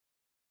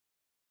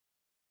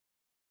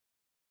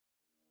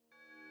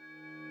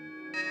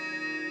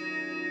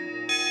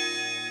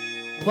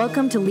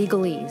Welcome to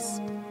Legalese.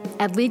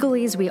 At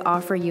Legalese, we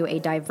offer you a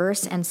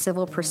diverse and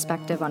civil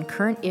perspective on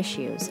current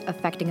issues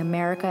affecting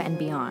America and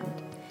beyond,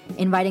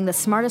 inviting the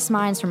smartest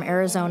minds from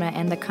Arizona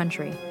and the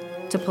country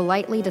to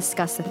politely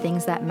discuss the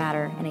things that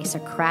matter in a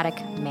Socratic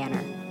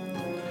manner.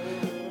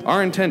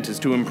 Our intent is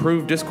to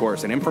improve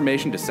discourse and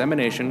information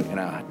dissemination in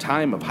a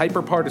time of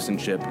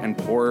hyper-partisanship and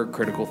poor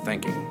critical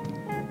thinking.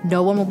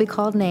 No one will be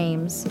called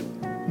names.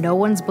 No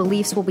one's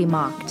beliefs will be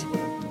mocked.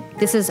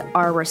 This is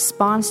our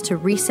response to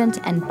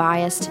recent and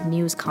biased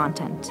news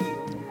content.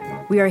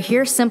 We are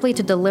here simply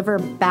to deliver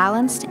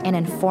balanced and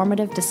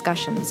informative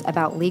discussions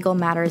about legal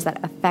matters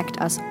that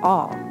affect us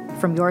all,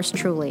 from yours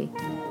truly,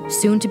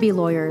 soon-to-be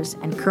lawyers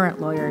and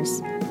current lawyers,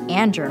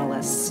 and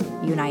journalists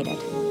united.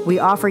 We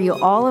offer you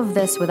all of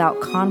this without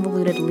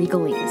convoluted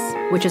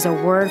legalese, which is a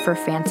word for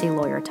fancy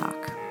lawyer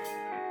talk.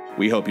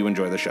 We hope you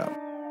enjoy the show.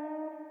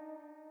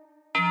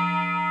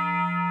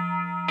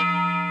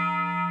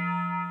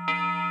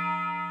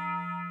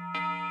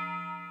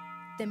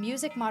 The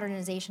Music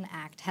Modernization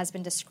Act has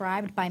been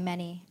described by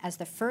many as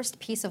the first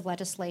piece of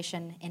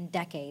legislation in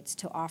decades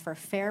to offer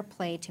fair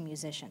play to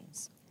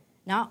musicians.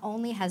 Not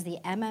only has the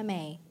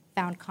MMA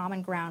found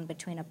common ground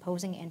between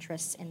opposing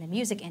interests in the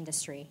music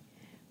industry,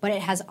 but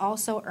it has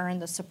also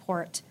earned the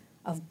support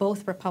of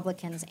both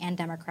Republicans and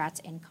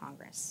Democrats in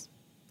Congress.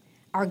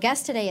 Our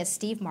guest today is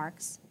Steve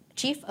Marks,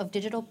 Chief of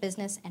Digital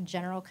Business and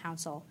General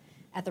Counsel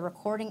at the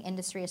Recording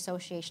Industry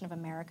Association of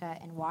America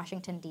in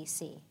Washington,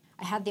 D.C.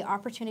 I had the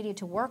opportunity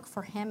to work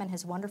for him and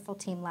his wonderful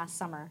team last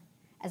summer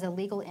as a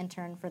legal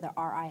intern for the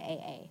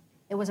RIAA.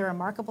 It was a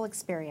remarkable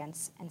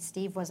experience, and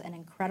Steve was an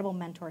incredible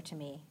mentor to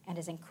me and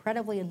is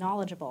incredibly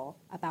knowledgeable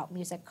about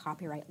music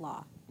copyright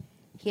law.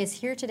 He is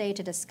here today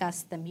to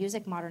discuss the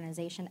Music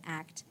Modernization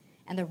Act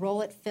and the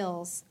role it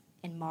fills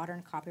in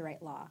modern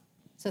copyright law.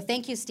 So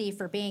thank you, Steve,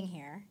 for being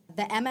here.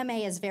 The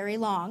MMA is very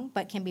long,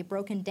 but can be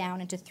broken down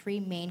into three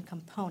main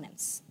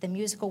components: the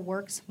Musical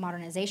Works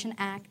Modernization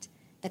Act,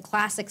 the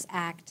Classics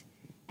Act,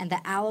 and the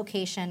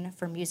Allocation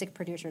for Music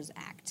Producers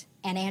Act.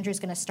 And Andrew's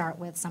going to start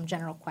with some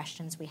general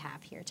questions we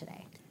have here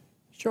today.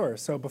 Sure.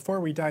 So before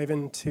we dive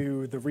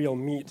into the real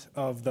meat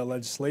of the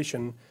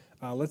legislation,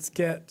 let's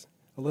get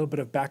a little bit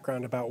of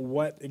background about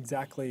what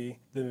exactly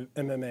the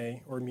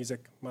MMA, or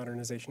Music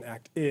Modernization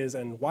Act, is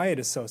and why it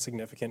is so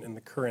significant in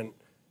the current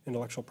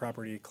intellectual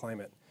property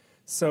climate.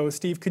 So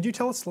Steve, could you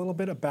tell us a little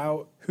bit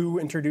about who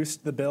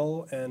introduced the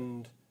bill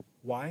and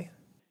why?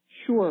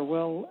 Sure.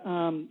 Well,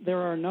 there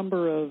are a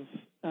number of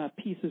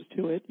pieces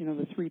to it,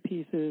 the three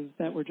pieces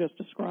that were just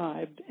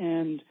described,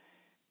 and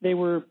they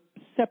were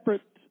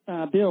separate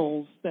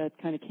bills that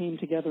kind of came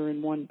together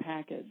in one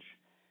package.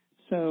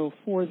 So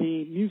for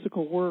the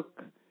musical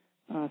work,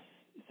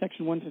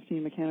 Section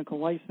 115 mechanical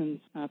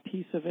license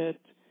piece of it,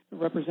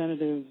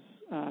 Representatives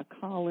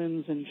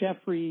Collins and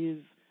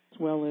Jeffries, as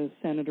well as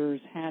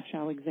Senators Hatch,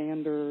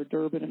 Alexander,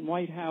 Durbin, and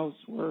Whitehouse,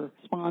 were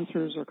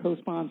sponsors or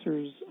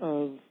co-sponsors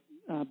of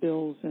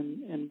bills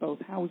in both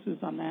houses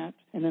on that.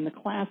 And then the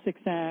Classics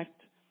Act,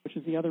 which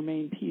is the other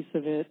main piece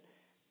of it,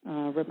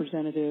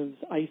 Representatives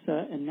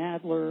Issa and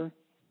Nadler,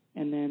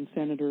 and then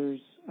Senators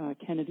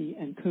Kennedy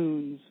and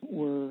Coons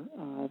were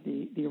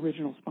the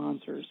original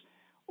sponsors.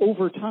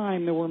 Over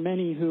time, there were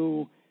many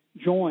who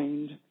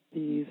joined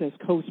these as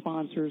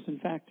co-sponsors. In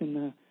fact, in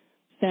the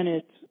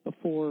Senate,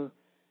 before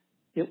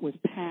it was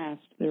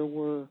passed, there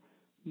were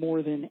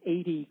more than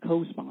 80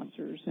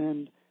 co-sponsors.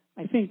 And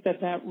I think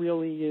that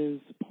really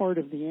is part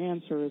of the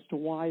answer as to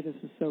why this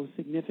is so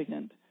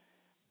significant.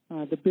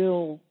 The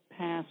bill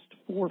passed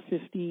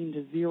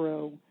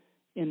 415-0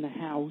 in the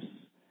House,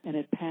 and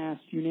it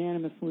passed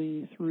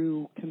unanimously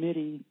through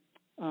committee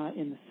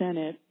in the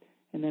Senate,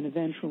 and then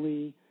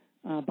eventually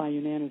by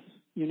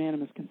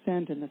unanimous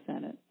consent in the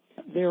Senate.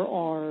 There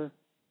are,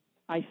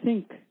 I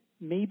think,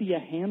 maybe a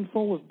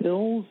handful of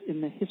bills in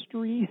the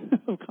history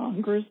of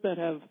Congress that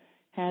have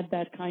had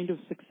that kind of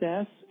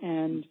success,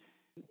 and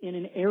in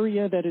an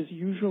area that is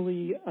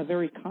usually a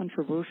very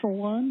controversial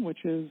one,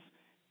 which is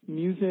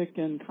music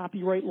and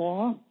copyright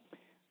law,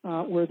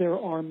 where there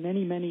are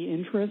many, many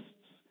interests,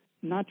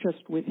 not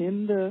just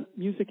within the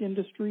music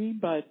industry,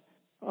 but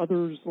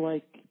others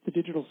like the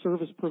digital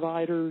service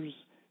providers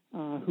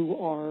who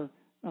are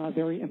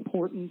very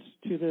important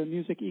to the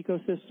music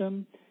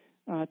ecosystem,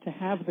 to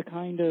have the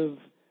kind of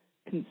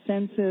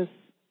consensus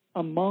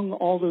among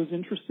all those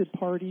interested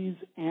parties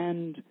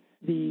and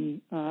the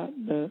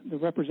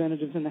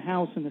representatives in the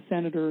House and the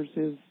senators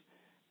is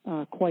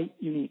quite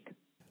unique.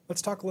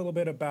 Let's talk a little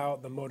bit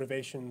about the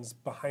motivations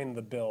behind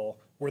the bill.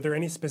 Were there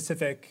any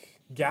specific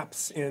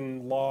gaps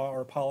in law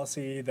or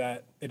policy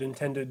that it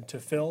intended to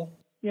fill?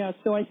 Yeah,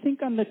 so I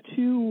think on the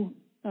two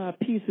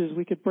pieces,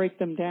 we could break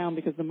them down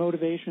because the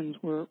motivations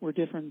were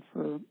different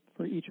for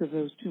each of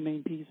those two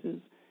main pieces.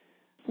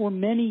 For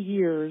many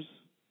years,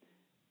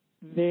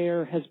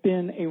 there has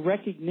been a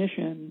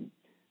recognition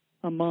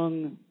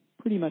among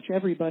pretty much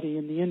everybody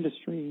in the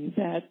industry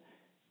that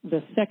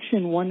the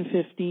Section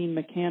 115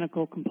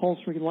 mechanical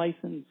compulsory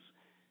license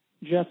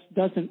just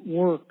doesn't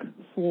work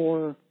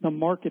for the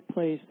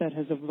marketplace that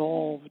has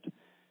evolved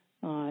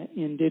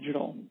in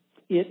digital.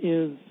 It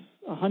is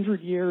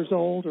 100 years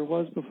old, or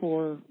was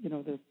before,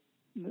 the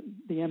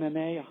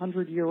MMA,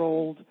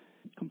 100-year-old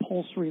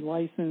compulsory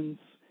license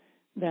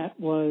that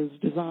was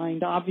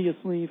designed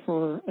obviously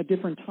for a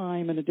different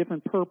time and a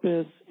different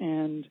purpose,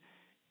 and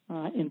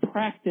in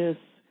practice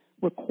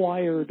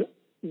required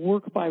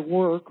work by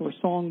work or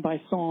song by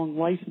song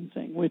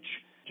licensing, which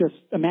just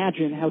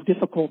imagine how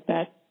difficult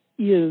that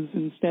is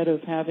instead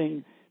of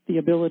having the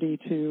ability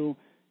to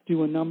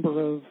do a number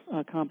of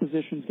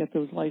compositions, get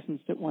those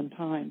licensed at one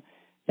time.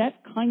 That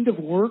kind of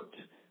worked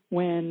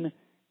when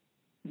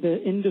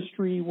the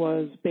industry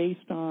was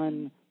based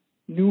on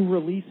new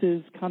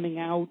releases coming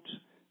out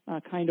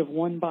kind of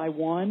one by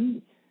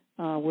one,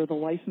 where the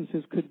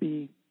licenses could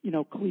be,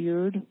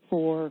 cleared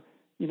for,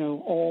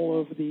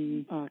 all of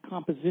the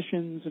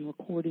compositions and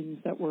recordings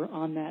that were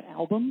on that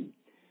album,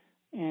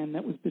 and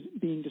that was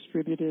being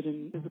distributed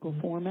in physical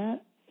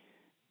format.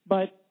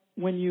 But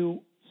when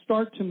you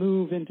start to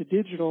move into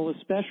digital,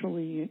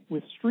 especially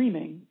with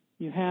streaming,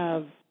 you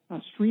have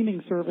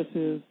streaming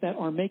services that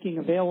are making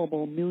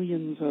available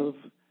millions of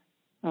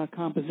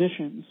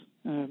compositions,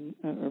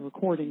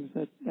 recordings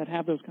that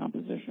have those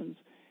compositions.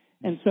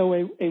 And so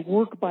a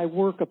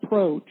work-by-work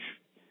approach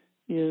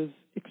is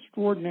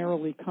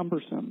extraordinarily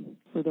cumbersome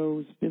for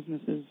those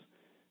businesses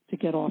to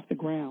get off the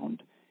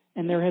ground.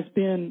 And there has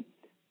been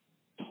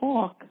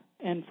talk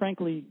and,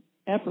 frankly,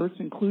 efforts,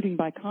 including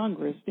by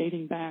Congress,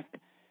 dating back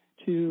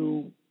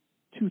to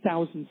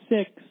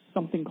 2006,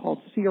 something called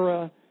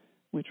SERA,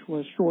 which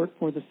was short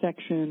for the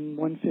Section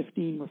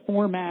 115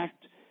 Reform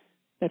Act,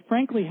 that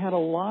frankly had a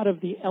lot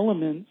of the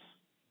elements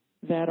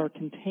that are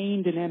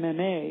contained in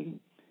MMA,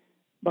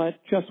 but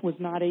just was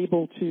not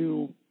able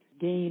to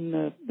gain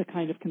the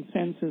kind of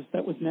consensus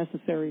that was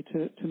necessary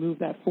to move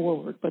that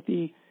forward. But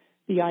the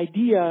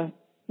idea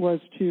was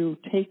to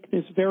take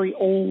this very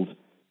old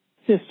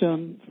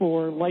system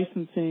for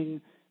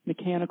licensing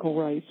mechanical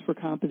rights for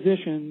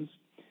compositions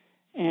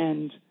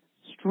and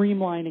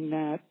streamlining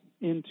that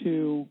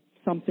into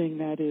something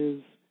that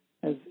is,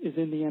 as is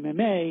in the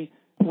MMA,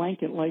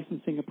 blanket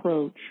licensing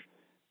approach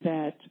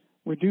that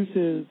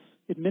reduces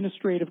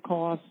administrative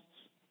costs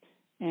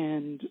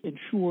and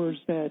ensures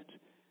that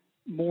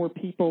more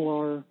people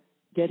are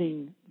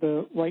getting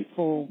the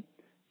rightful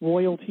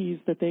royalties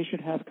that they should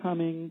have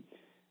coming.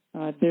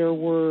 There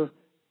were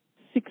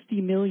 60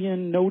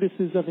 million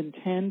notices of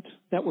intent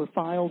that were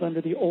filed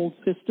under the old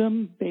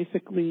system,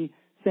 basically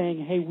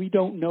saying, hey, we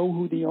don't know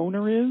who the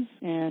owner is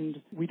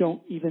and we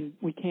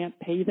can't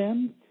pay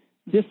them.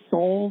 This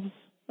solves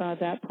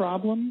that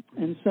problem.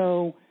 And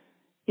so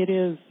it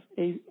is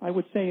I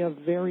would say, a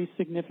very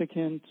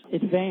significant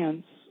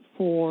advance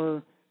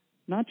for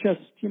not just,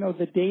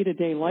 the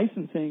day-to-day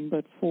licensing,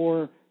 but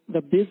for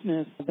the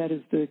business that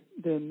is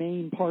the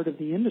main part of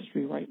the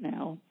industry right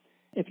now.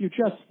 If you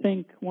just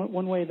think,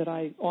 one way that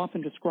I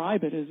often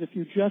describe it is if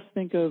you just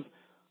think of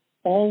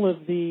all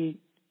of the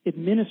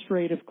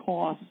administrative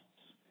costs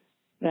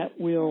that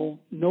will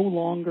no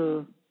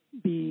longer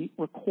be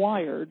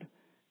required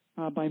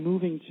by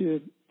moving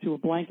to a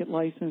blanket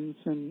license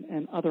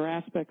and other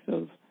aspects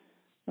of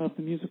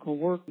the musical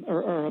work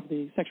or of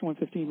the Section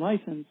 115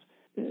 license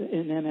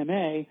in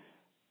MMA,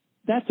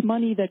 that's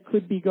money that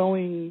could be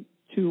going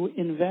to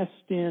invest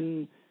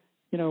in,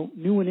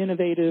 new and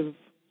innovative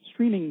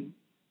streaming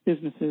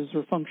businesses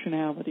or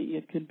functionality.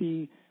 It could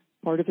be,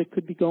 part of it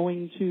could be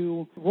going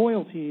to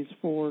royalties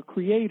for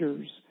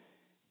creators.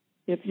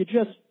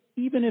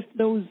 Even if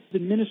those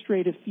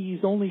administrative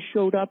fees only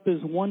showed up as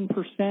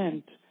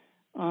 1%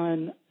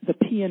 on the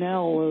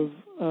P&L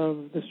of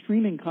the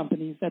streaming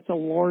companies, that's a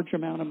large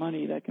amount of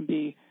money that can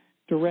be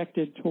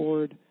directed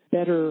toward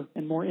better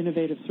and more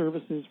innovative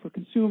services for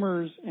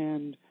consumers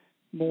and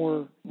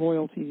more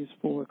royalties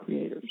for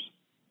creators.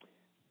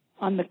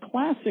 On the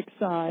classic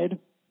side,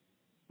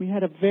 we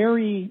had a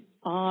very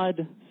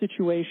odd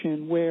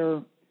situation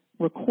where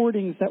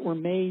recordings that were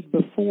made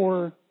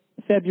before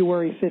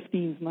February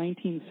 15th,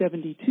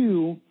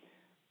 1972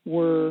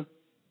 were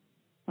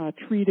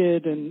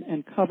treated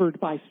and covered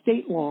by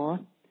state law,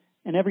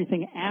 and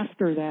everything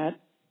after that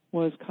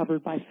was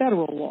covered by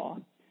federal law.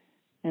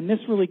 And this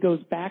really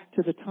goes back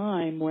to the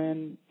time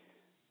when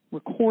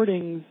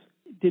recordings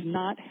did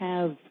not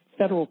have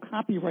federal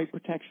copyright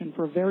protection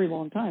for a very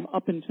long time,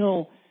 up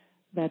until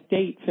that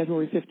date,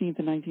 February 15th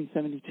of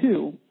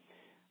 1972,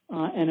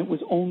 and it was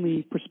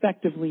only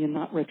prospectively and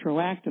not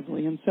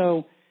retroactively. And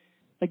so,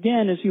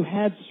 again, as you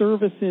had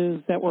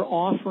services that were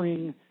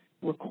offering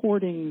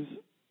recordings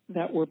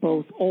that were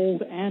both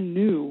old and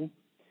new,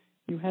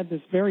 you had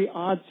this very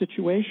odd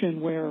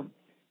situation where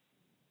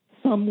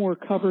some were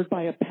covered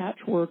by a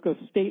patchwork of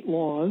state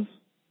laws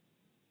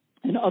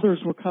and others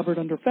were covered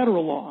under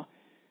federal law.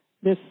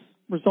 This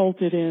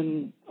resulted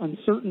in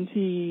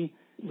uncertainty,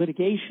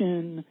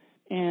 litigation,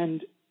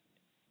 and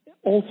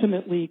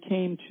ultimately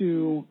came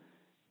to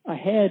a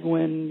head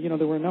when,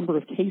 there were a number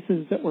of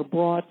cases that were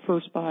brought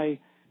first by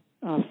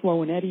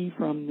Flo and Eddie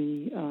from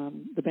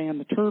the band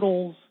The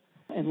Turtles,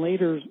 and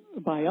later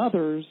by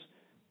others,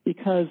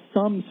 because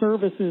some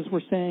services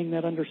were saying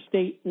that under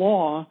state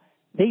law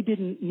they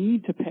didn't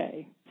need to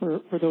pay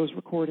for those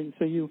recordings.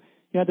 So you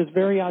had this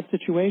very odd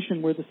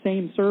situation where the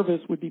same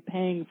service would be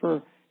paying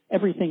for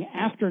everything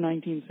after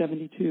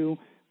 1972,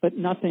 but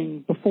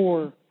nothing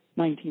before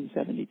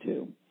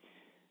 1972.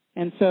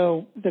 And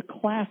so the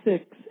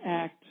Classics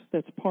Act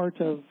that's part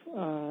of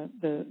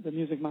the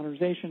Music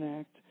Modernization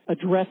Act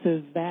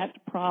addresses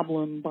that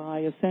problem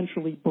by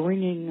essentially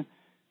bringing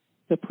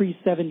the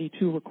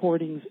pre-72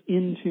 recordings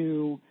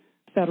into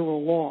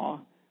federal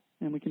law.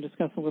 And we can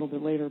discuss a little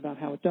bit later about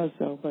how it does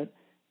so, but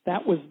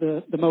that was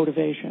the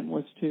motivation,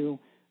 was to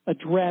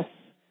address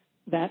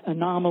that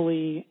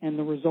anomaly and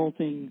the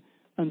resulting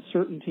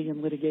uncertainty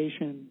and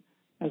litigation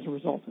as a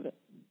result of it.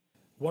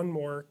 One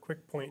more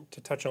quick point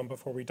to touch on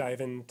before we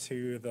dive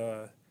into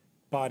the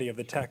body of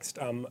the text.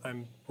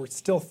 We're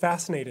still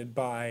fascinated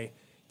by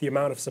the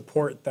amount of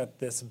support that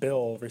this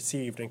bill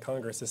received in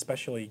Congress,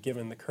 especially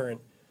given the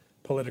current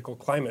political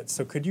climate.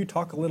 So could you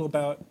talk a little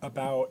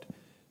about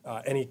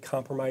any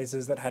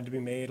compromises that had to be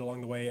made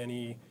along the way,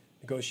 any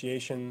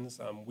negotiations?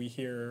 We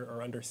hear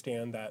or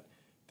understand that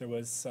there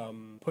was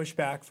some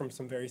pushback from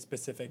some very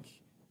specific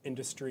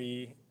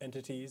industry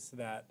entities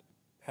that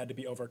had to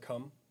be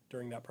overcome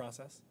during that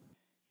process.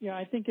 Yeah,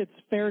 I think it's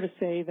fair to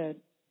say that,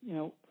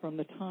 from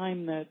the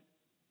time that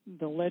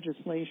the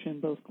legislation,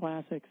 both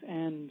classics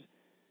and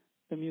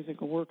the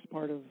musical works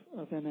part of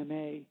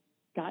MMA,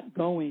 got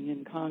going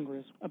in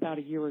Congress about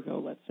a year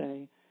ago, let's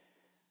say,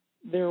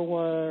 there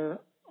were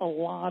a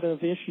lot of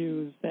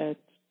issues that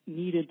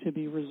needed to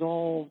be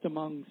resolved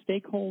among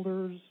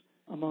stakeholders,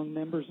 among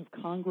members of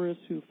Congress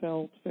who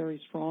felt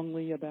very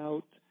strongly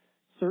about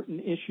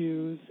certain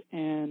issues,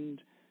 and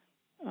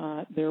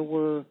there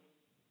were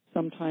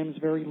sometimes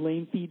very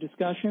lengthy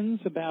discussions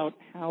about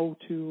how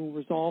to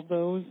resolve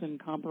those, and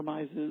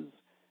compromises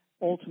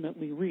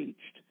ultimately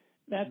reached.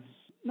 That's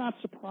not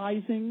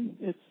surprising.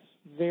 It's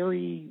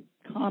very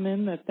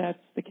common that that's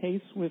the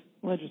case with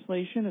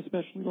legislation,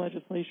 especially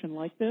legislation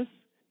like this.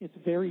 It's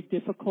very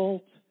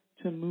difficult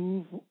to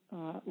move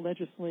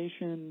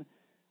legislation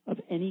of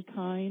any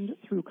kind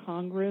through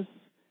Congress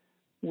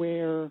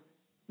where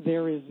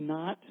there is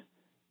not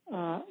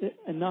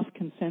enough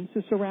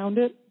consensus around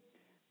it.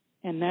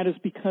 And that is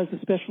because,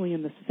 especially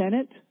in the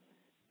Senate,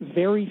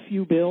 very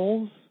few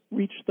bills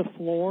reach the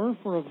floor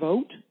for a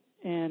vote.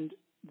 And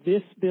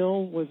this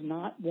bill was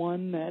not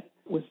one that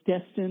was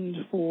destined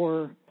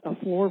for a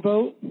floor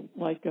vote,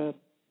 like the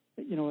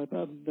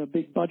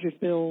big budget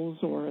bills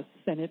or a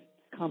Senate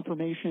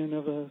confirmation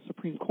of a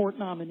Supreme Court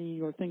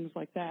nominee or things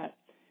like that.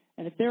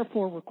 And it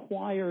therefore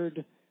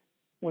required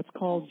what's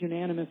called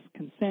unanimous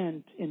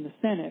consent in the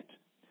Senate,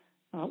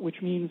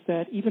 which means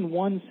that even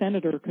one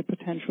senator could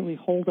potentially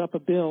hold up a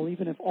bill,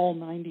 even if all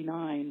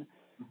 99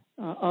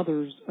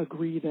 others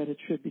agree that it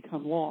should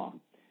become law.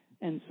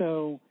 And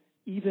so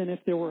even if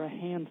there were a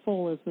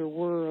handful, as there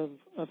were,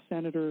 of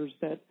senators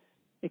that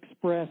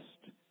expressed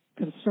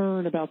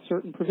concern about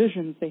certain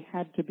provisions, they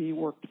had to be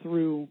worked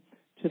through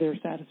to their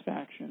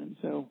satisfaction. And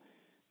so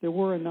there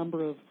were a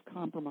number of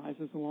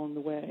compromises along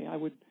the way. I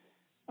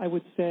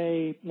would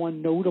say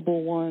one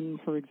notable one,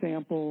 for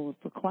example,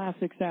 for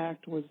Classics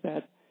Act, was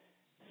that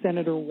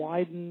Senator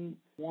Wyden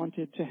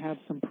wanted to have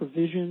some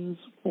provisions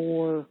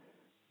for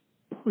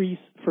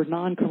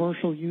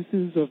non-commercial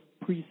uses of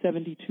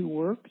pre-72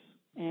 works,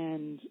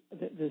 and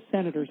the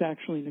senators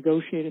actually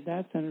negotiated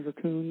that. Senator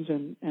Coons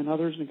and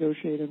others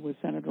negotiated with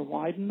Senator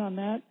Wyden on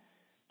that,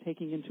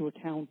 taking into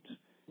account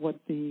what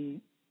the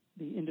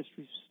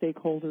industry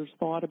stakeholders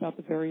thought about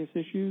the various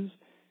issues.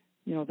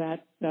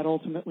 That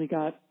ultimately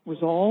got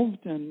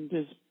resolved and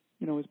is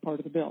part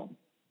of the bill.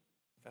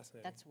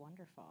 Fascinating. That's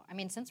wonderful. I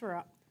mean, since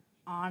we're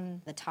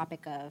on the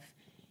topic of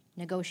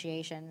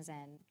negotiations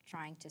and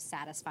trying to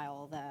satisfy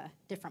all the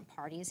different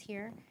parties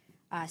here,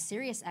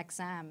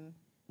 SiriusXM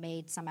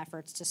made some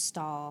efforts to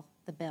stall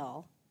the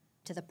bill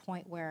to the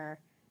point where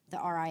the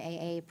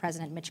RIAA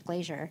president, Mitch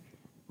Glaser,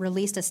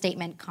 released a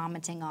statement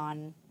commenting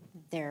on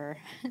their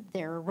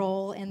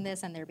role in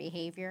this and their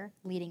behavior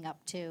leading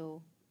up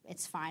to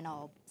its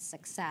final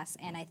success.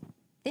 And I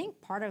think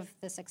part of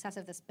the success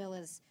of this bill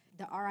is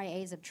the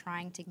RIAs of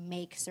trying to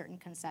make certain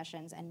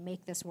concessions and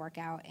make this work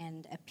out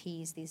and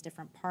appease these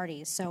different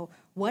parties. So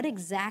what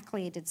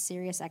exactly did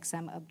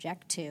SiriusXM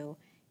object to,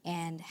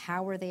 and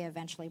how were they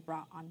eventually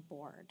brought on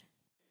board?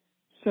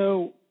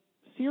 So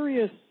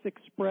Sirius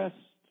expressed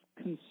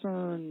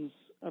concerns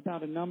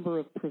about a number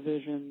of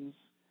provisions.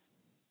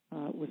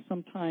 It was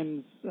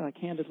sometimes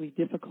candidly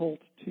difficult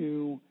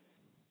to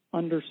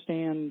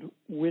understand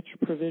which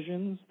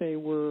provisions they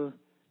were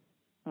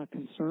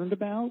concerned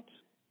about,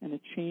 and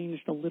it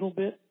changed a little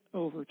bit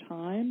over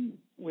time,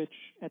 which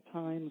at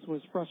times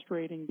was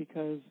frustrating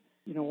because,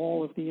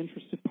 all of the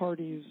interested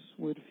parties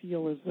would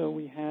feel as though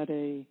we had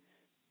a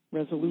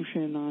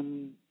resolution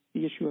on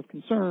the issue of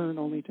concern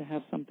only to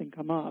have something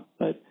come up.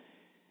 But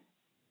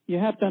you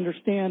have to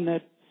understand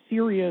that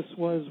Sirius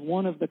was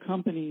one of the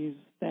companies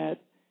that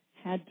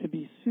had to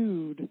be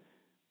sued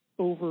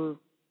over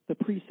the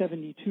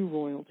pre-72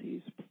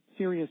 royalties.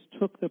 Sirius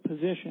took the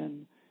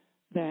position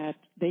that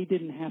they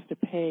didn't have to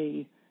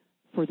pay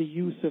for the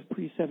use of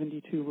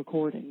pre-72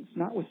 recordings,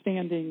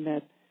 notwithstanding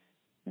that,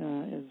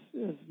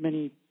 as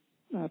many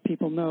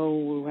people know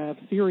who have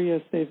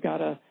Sirius, they've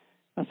got a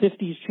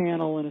 50s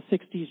channel and a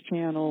 60s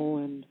channel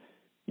and,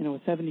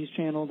 a 70s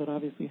channel that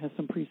obviously has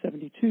some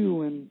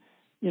pre-72 and,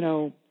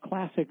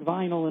 classic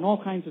vinyl and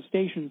all kinds of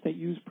stations that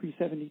use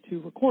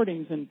pre-72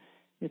 recordings, and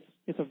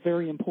it's a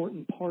very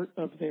important part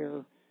of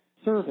their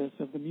service,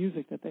 of the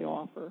music that they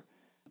offer.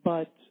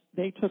 But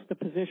they took the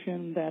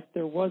position that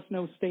there was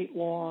no state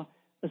law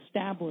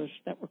established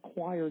that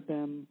required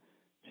them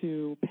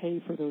to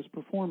pay for those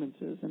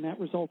performances, and that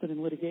resulted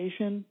in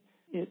litigation.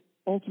 It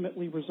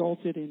ultimately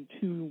resulted in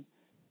two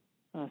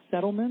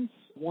settlements.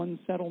 One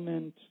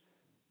settlement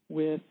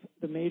with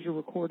the major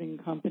recording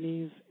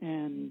companies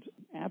and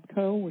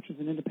ABKCO, which is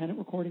an independent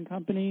recording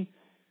company,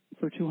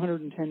 for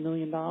 $210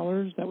 million.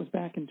 That was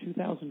back in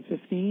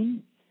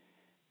 2015.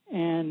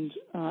 And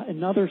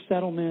another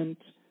settlement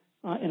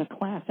in a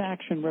class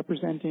action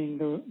representing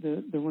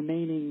the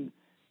remaining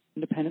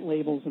independent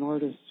labels and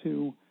artists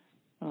who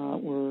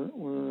were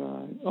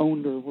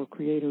owned or were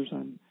creators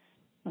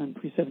on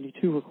pre-72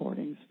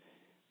 recordings.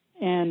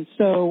 And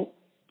so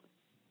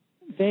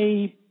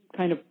they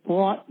kind of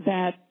brought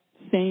that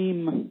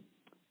same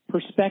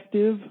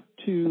perspective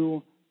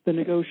to the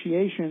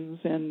negotiations,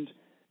 and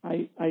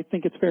I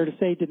think it's fair to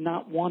say did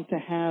not want to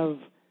have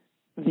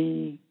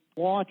the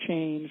law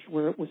changed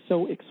where it was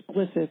so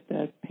explicit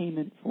that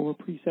payment for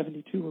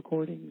pre-72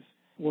 recordings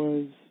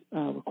was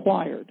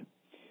required.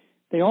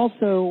 They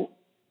also,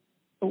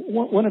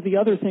 one of the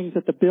other things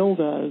that the bill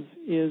does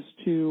is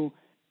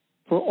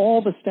for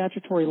all the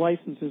statutory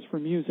licenses for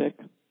music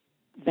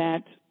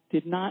that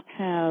did not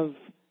have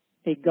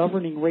a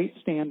governing rate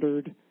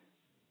standard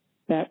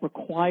that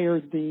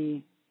required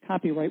the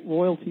Copyright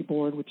Royalty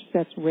Board, which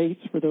sets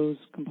rates for those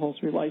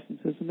compulsory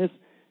licenses. And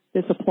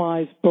this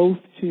applies both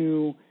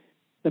to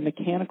the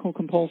mechanical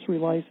compulsory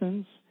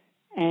license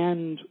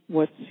and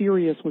what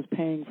Sirius was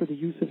paying for the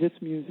use of its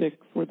music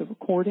for the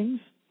recordings.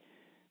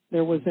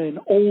 There was an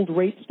old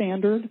rate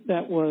standard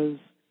that was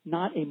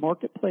not a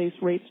marketplace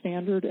rate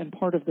standard, and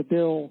part of the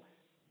bill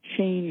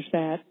changed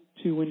that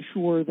to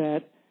ensure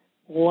that,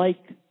 like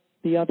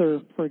the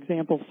other, for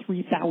example,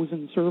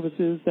 3,000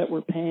 services that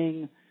were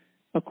paying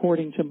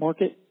according to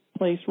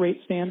marketplace rate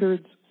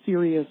standards,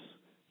 Sirius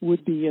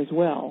would be as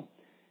well.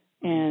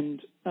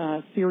 And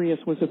Sirius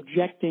was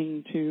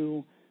objecting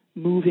to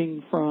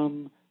moving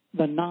from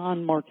the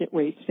non-market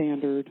rate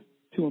standard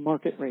to a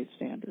market rate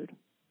standard.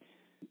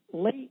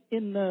 Late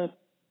in the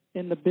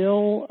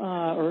bill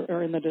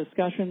or in the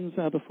discussions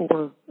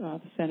before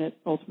the Senate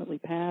ultimately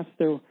passed,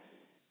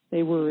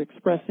 they were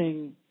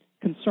expressing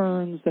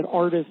concerns that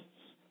artists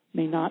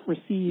may not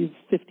receive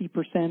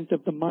 50%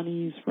 of the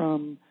monies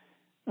from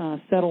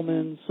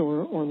settlements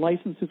or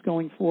licenses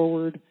going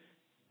forward,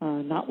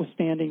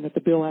 notwithstanding that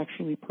the bill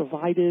actually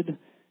provided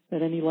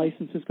that any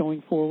licenses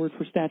going forward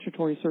for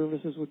statutory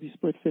services would be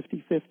split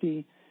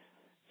 50-50.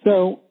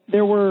 So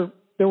there were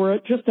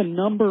just a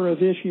number of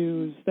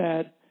issues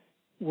that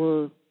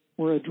were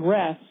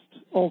addressed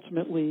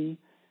ultimately,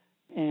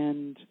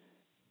 and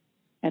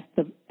at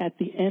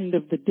the end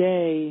of the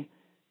day,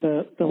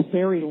 the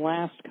very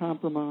last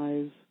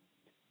compromise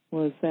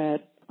was that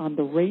on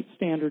the rate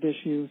standard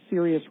issue,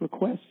 Sirius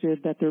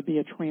requested that there be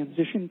a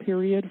transition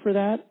period for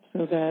that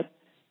so that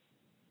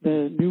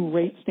the new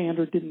rate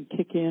standard didn't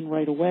kick in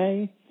right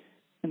away,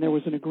 and there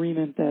was an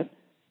agreement that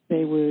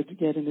they would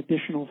get an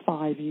additional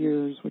 5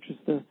 years, which is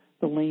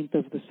the length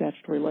of the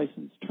statutory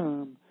license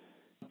term,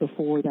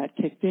 before that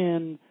kicked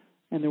in,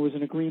 and there was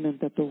an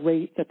agreement that the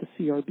rate that the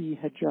CRB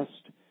had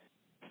just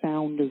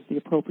found as the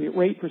appropriate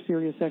rate for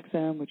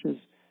SiriusXM, which is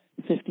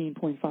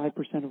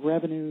 15.5% of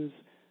revenues,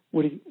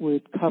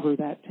 would cover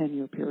that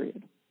 10-year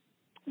period.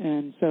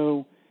 And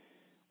so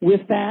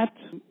with that,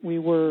 we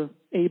were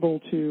able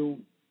to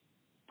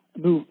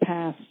move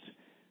past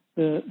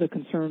the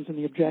concerns and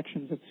the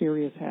objections that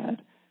Sirius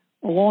had.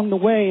 Along the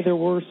way, there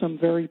were some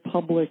very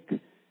public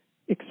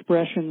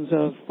expressions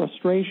of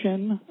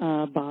frustration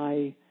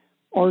by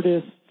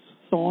artists,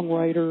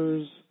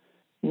 songwriters,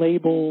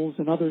 labels,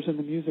 and others in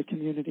the music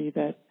community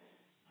that,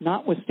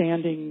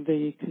 notwithstanding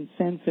the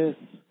consensus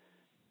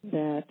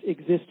that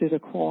existed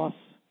across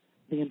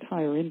the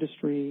entire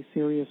industry,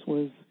 Sirius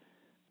was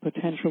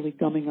potentially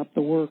gumming up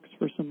the works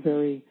for some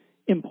very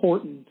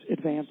important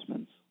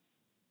advancements.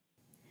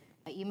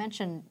 You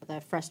mentioned the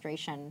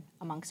frustration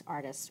amongst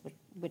artists,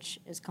 which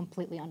is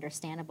completely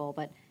understandable,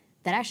 but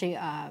that actually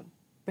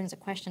brings a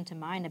question to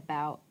mind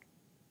about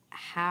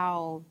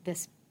how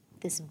this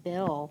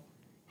bill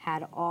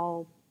had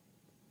all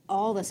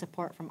the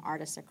support from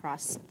artists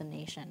across the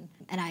nation.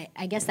 And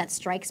I guess that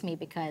strikes me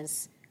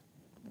because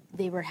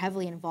they were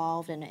heavily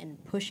involved in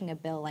pushing a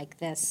bill like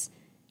this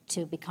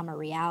to become a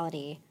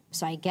reality.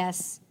 So I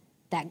guess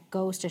that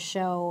goes to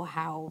show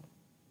how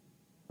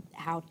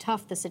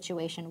tough the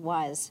situation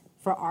was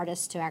for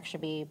artists to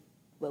actually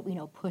be,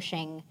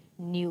 pushing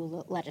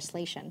new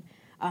legislation.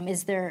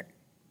 Is there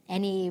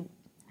any,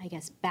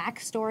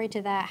 backstory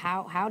to that?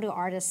 How do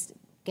artists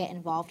get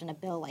involved in a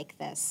bill like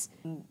this?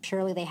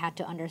 Surely they had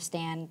to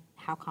understand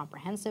how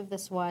comprehensive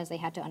this was. They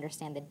had to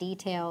understand the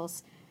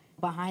details.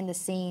 Behind the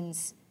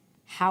scenes,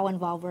 how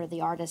involved were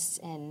the artists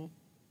in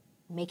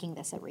making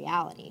this a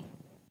reality?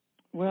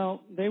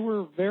 Well, they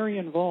were very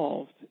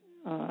involved.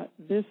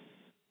 There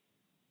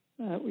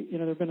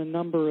have been a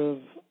number of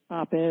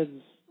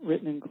op-eds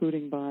written,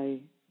 including by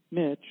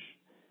Mitch,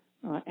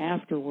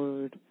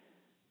 afterward,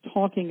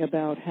 talking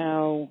about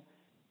how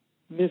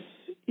this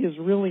is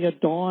really a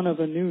dawn of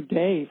a new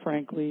day,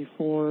 frankly,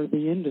 for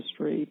the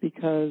industry,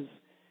 because,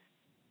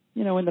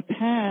 in the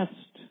past,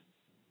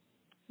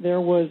 there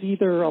was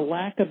either a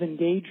lack of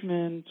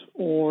engagement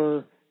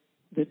or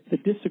the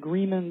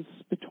disagreements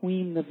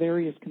between the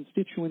various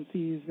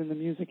constituencies in the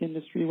music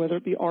industry, whether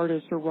it be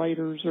artists or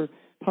writers or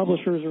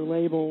publishers or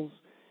labels,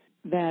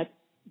 that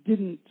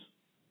didn't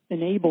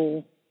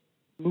enable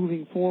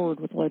moving forward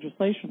with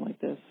legislation like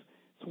this.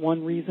 It's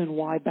one reason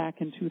why back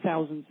in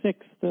 2006,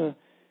 the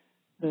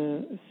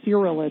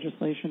CERA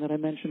legislation that I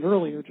mentioned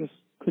earlier just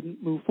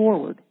couldn't move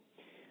forward.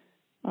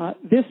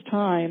 This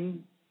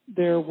time,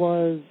 there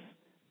was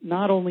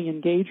not only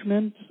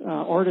engagement,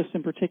 artists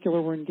in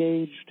particular were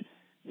engaged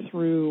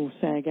through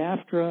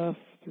SAG-AFTRA,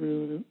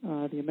 through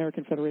the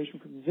American Federation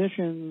for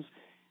Musicians,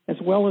 as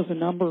well as a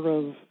number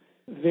of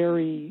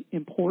very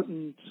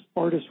important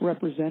artist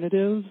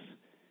representatives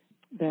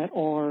that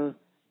are,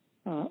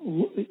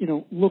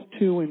 looked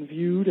to and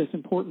viewed as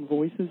important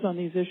voices on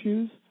these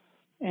issues.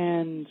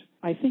 And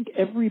I think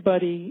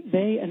everybody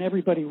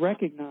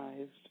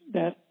recognized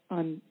that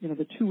on,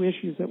 the two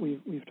issues that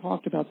we've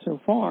talked about so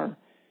far,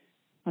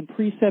 on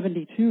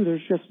pre-72,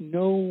 there's just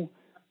no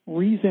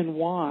reason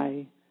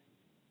why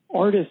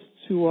artists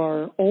who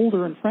are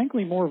older and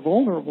frankly more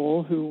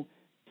vulnerable,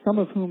 some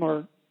of whom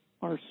are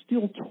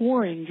still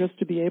touring just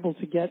to be able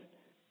to get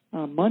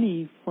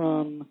money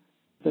from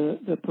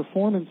the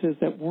performances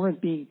that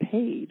weren't being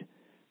paid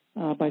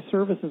by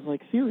services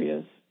like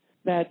Sirius,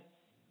 that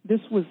this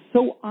was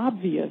so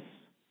obvious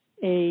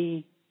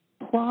a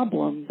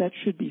problem that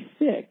should be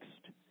fixed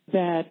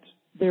that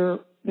there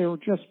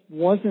just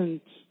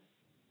wasn't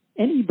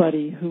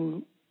anybody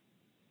who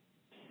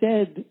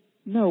said,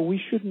 no,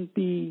 we shouldn't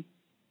be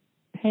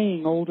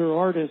paying older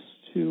artists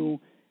to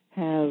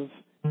have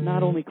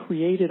not only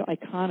created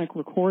iconic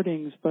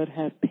recordings, but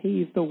have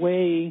paved the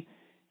way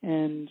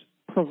and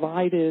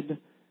provided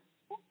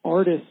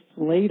artists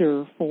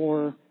later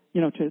for,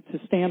 to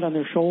stand on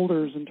their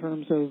shoulders in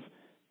terms of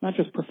not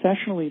just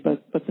professionally,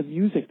 but the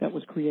music that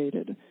was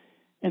created.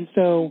 And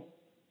so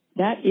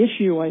that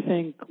issue, I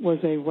think, was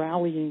a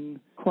rallying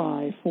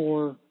cry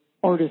for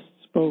artists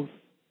both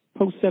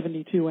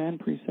post-72 and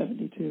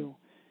pre-72.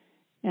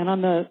 And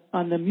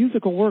on the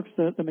musical works,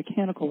 the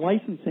mechanical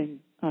licensing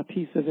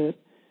piece of it,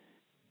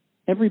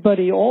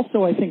 everybody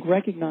also, I think,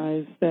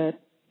 recognized that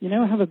you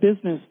now have a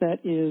business that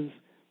is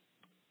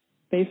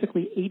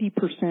basically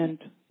 80%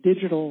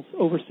 digital,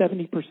 over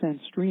 70%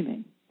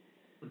 streaming.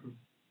 Mm-hmm.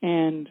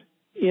 And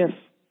if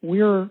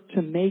we're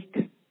to make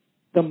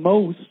the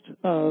most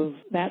of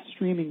that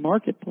streaming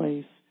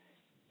marketplace,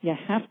 you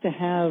have to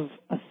have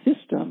a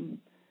system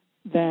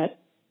that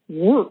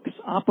works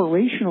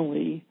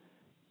operationally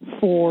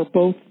for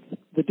both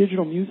the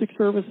digital music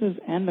services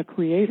and the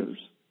creators.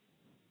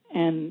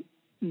 And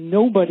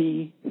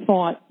nobody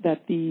thought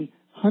that the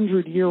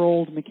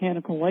 100-year-old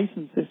mechanical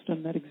license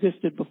system that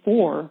existed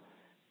before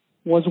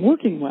was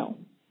working well.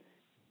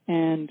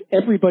 And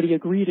everybody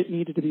agreed it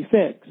needed to be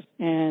fixed.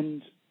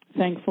 And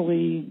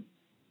thankfully,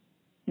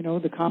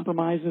 the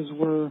compromises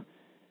were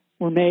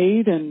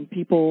made, and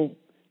people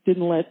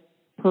didn't let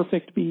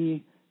perfect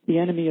be the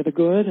enemy of the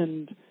good,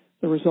 and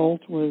the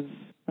result was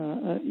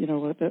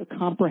the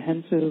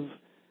comprehensive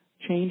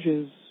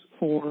changes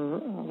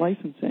for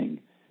licensing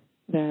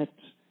that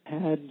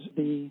had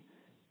the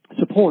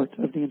support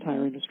of the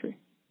entire industry.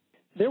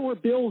 There were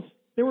bills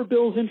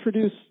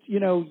introduced,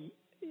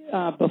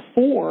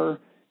 before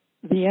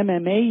the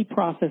MMA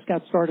process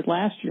got started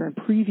last year in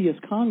previous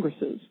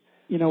Congresses,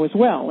 as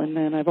well. And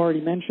then I've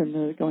already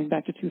mentioned going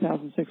back to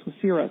 2006 with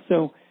CERA.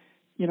 So,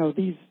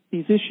 these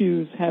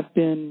issues have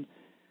been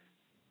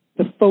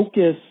the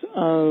focus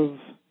of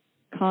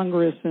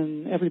Congress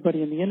and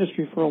everybody in the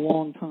industry for a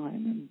long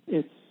time,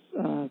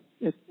 and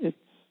it's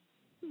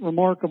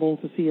remarkable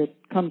to see it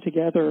come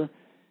together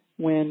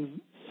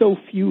when so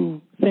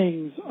few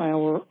things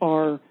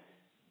are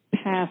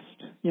passed,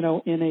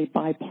 in a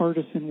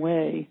bipartisan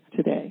way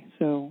today.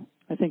 So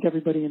I think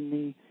everybody in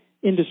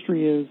the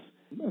industry is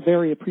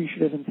very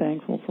appreciative and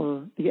thankful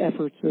for the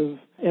efforts of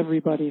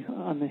everybody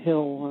on the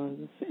Hill,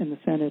 in the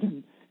Senate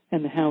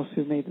and the House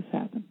who made this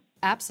happen.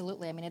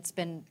 Absolutely. I mean, it's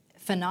been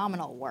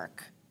phenomenal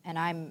work. And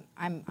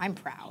I'm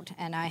proud,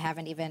 and I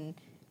haven't even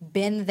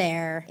been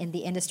there in the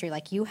industry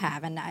like you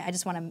have. And I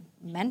just want to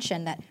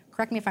mention that,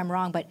 correct me if I'm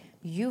wrong, but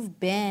you've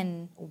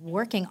been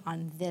working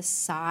on this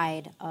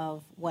side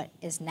of what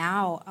is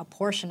now a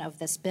portion of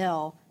this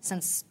bill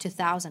since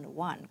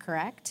 2001,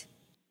 correct?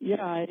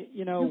 Yeah,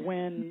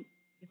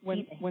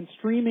 when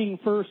streaming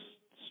first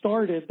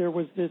started, there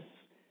was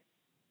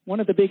one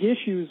of the big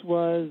issues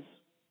was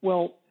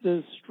well,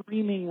 does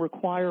streaming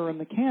require a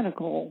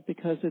mechanical?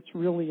 Because it's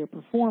really a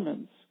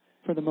performance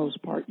for the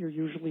most part. You're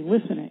usually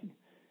listening.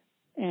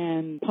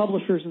 And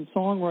publishers and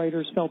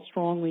songwriters felt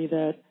strongly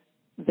that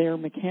their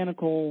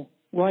mechanical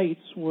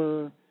rights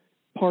were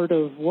part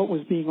of what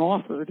was being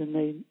offered, and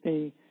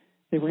they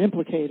were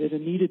implicated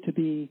and needed to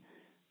be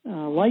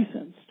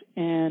licensed.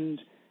 And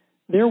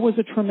there was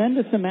a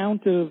tremendous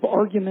amount of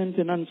argument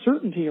and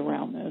uncertainty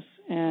around this.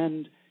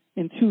 And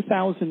in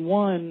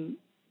 2001,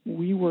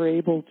 we were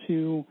able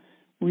to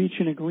reach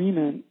an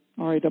agreement,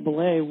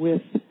 RIAA,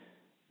 with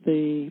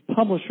the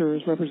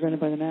publishers represented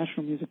by the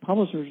National Music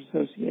Publishers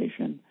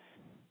Association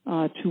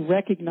to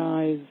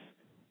recognize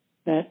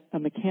that a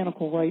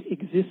mechanical right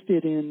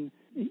existed in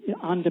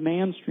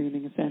on-demand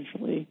streaming,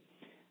 essentially,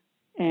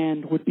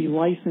 and would be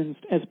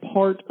licensed as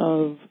part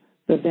of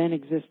the then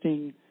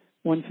existing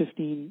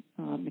 115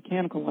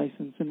 mechanical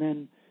license. And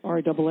then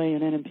RIAA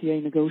and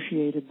NMPA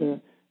negotiated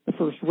the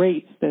first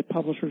rates that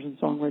publishers and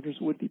songwriters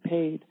would be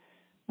paid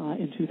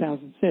in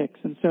 2006.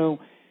 And so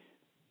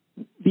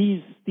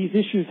these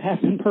issues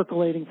have been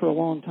percolating for a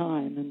long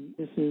time, and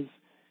this is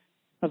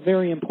a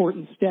very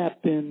important step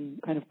in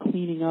kind of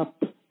cleaning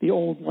up the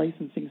old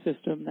licensing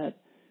system that,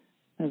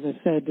 as I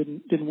said,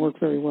 didn't work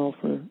very well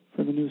for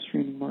the new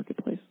streaming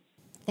marketplace.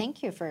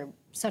 Thank you for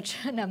such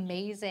an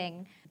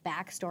amazing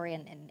backstory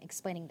and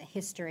explaining the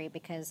history,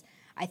 because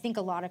I think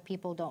a lot of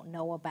people don't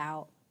know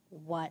about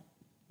what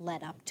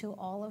led up to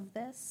all of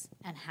this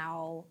and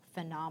how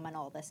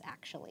phenomenal this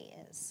actually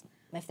is.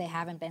 If they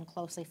haven't been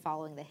closely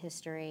following the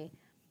history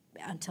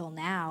until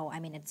now,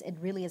 I mean, it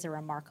really is a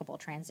remarkable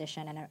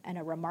transition and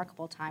a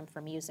remarkable time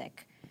for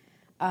music.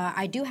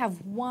 I do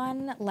have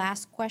one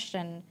last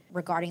question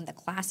regarding the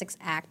Classics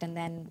Act, and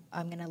then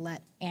I'm going to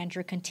let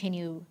Andrew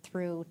continue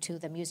through to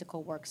the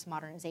Musical Works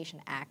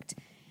Modernization Act.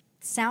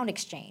 Sound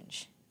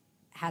exchange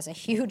has a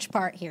huge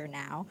part here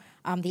now.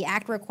 The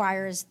act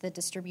requires the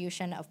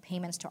distribution of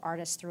payments to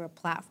artists through a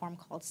platform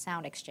called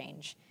Sound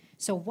Exchange.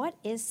 So what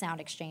is Sound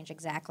Exchange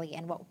exactly,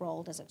 and what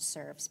role does it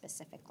serve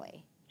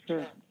specifically?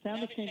 Sure.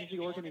 Sound Exchange is the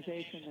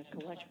organization that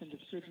collects and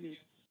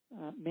distributes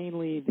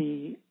mainly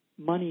the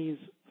monies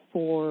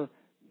for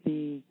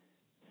the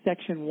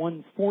Section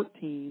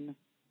 114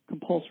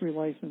 compulsory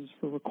license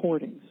for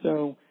recording.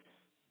 So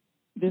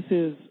this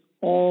is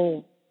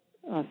all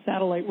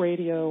satellite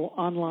radio,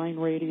 online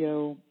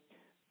radio,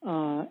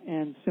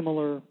 and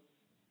similar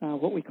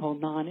what we call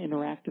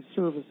non-interactive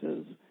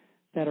services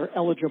that are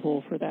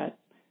eligible for that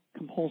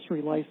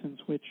compulsory license,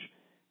 which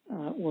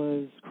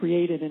was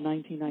created in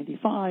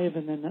 1995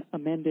 and then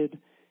amended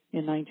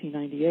in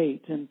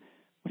 1998. And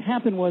what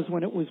happened was,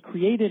 when it was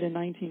created in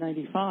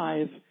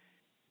 1995,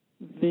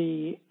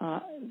 the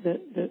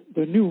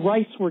new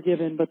rights were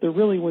given, but there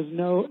really was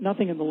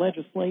nothing in the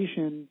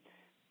legislation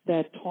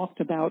that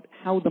talked about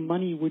how the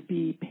money would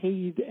be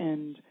paid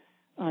and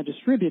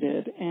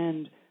distributed.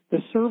 And the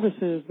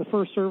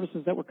first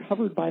services that were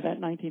covered by that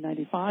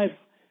 1995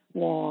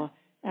 law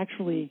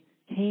actually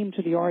came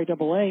to the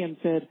RIAA and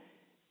said,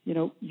 you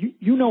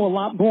know a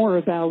lot more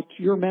about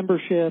your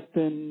membership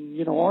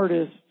and,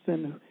 artists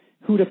and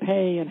who to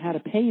pay and how to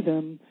pay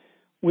them.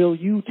 Will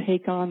you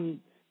take on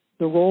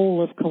the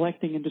role of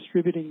collecting and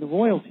distributing the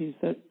royalties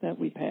that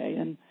we pay?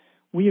 And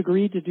we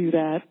agreed to do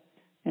that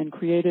and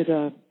created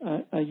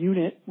a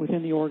unit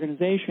within the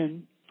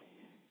organization.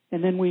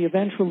 And then we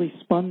eventually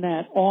spun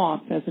that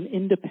off as an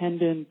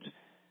independent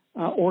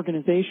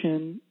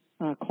organization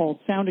called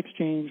Sound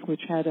Exchange,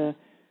 which had a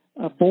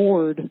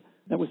board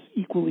that was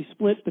equally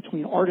split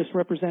between artist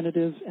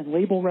representatives and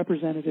label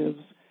representatives,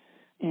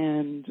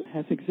 and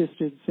has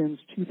existed since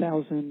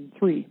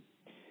 2003.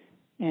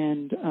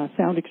 And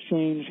Sound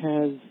Exchange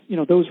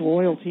has, those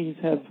royalties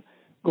have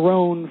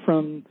grown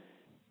from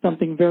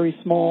something very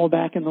small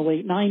back in the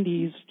late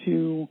 90s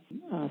to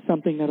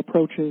something that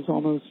approaches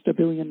almost $1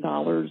 billion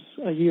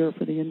a year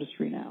for the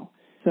industry now.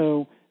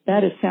 So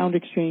that is Sound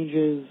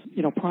Exchange's,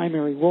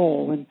 primary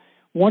role. And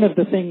one of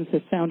the things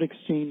that Sound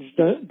Exchange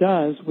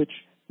does,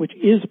 which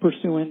is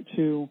pursuant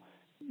to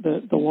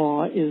the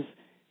law, is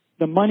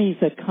the monies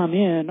that come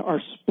in are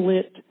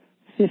split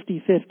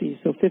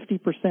 50-50. So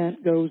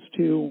 50% goes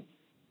to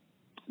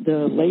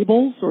the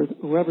labels or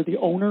whoever the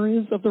owner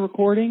is of the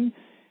recording,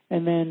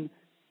 and then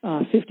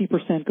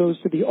 50%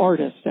 goes to the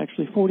artist.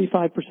 Actually,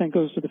 45%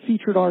 goes to the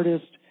featured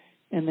artist,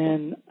 and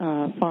then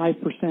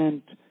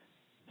 5%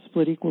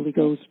 split equally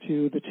goes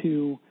to the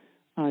two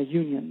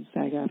unions,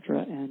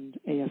 SAG-AFTRA and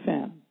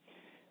AFM.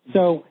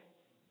 So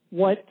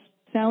what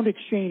Sound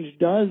Exchange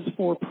does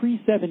for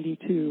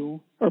pre-72,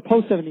 or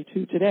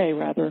post-72 today,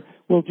 rather,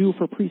 will do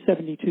for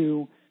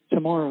pre-72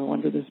 tomorrow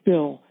under this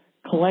bill: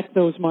 collect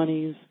those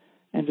monies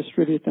and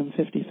distribute them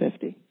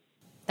 50-50.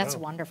 That's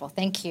wonderful.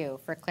 Thank you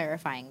for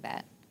clarifying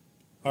that.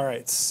 All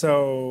right,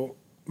 so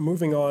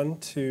moving on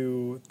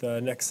to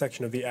the next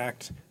section of the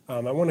Act, I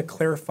want to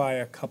clarify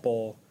a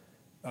couple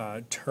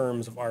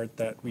terms of art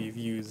that we've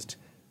used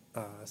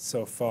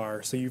so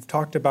far. So you've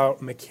talked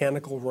about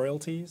mechanical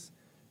royalties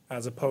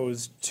as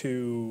opposed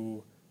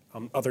to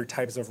other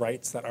types of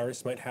rights that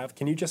artists might have.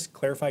 Can you just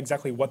clarify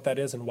exactly what that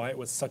is and why it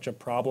was such a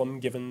problem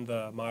given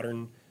the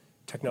modern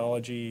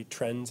technology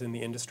trends in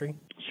the industry?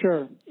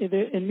 Sure.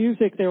 In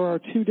music, there are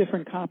two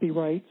different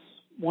copyrights.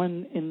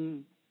 One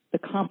in the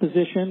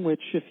composition,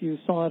 which if you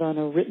saw it on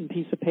a written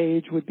piece of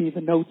page would be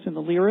the notes and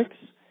the lyrics.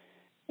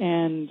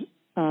 And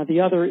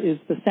the other is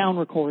the sound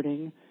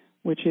recording,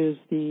 which is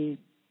the,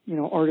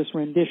 artist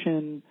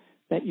rendition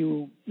that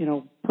you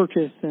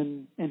purchase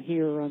and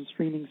hear on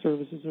streaming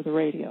services or the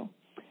radio,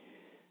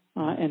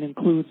 and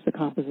includes the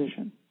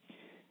composition.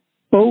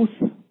 Both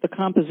the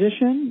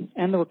composition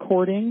and the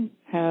recording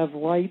have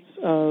rights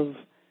of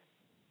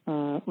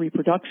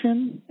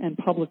reproduction and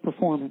public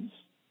performance,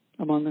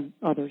 among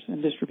others,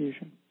 and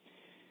distribution.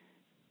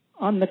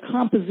 On the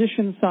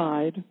composition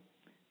side,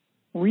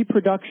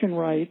 reproduction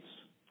rights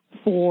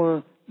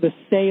for the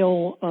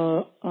sale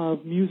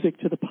of music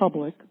to the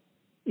public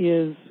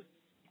is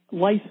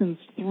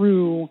licensed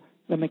through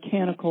the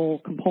mechanical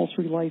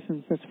compulsory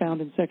license that's found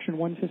in Section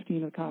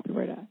 115 of the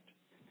Copyright Act.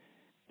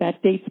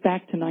 That dates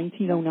back to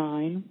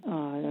 1909.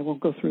 I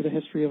won't go through the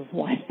history of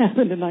why it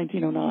happened in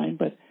 1909,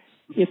 but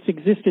it's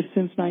existed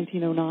since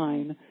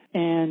 1909.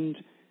 And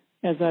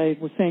as I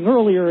was saying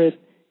earlier, it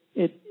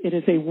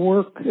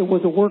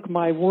was a work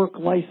by work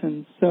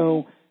license.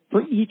 So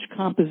for each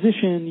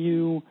composition,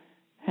 you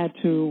had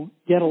to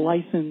get a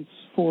license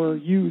for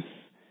use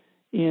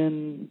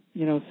in,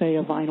 say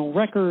a vinyl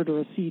record or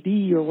a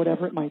CD or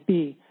whatever it might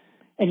be.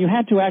 And you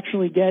had to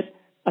actually get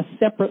a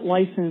separate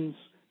license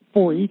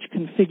for each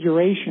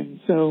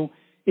configuration. So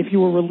if you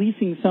were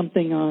releasing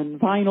something on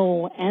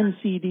vinyl and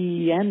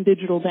CD and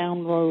digital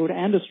download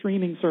and a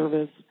streaming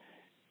service,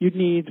 you'd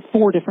need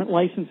 4 different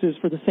licenses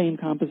for the same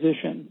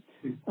composition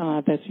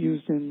that's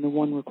used in the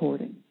one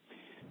recording.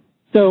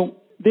 So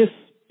this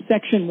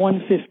Section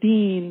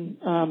 115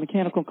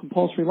 mechanical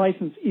compulsory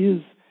license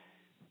is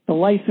the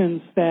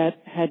license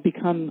that had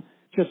become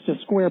just a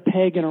square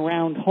peg in a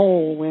round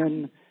hole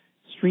when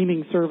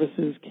streaming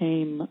services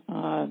came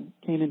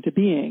into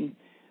being,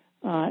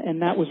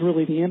 and that was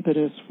really the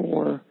impetus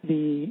for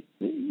the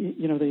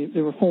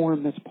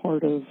reform that's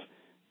part of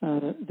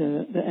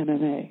the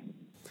MMA.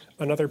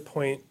 Another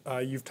point,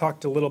 you've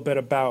talked a little bit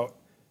about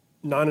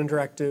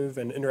non-interactive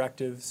and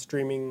interactive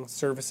streaming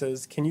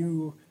services. Can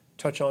you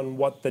touch on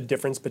what the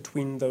difference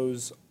between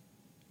those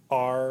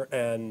are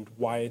and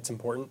why it's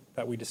important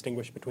that we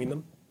distinguish between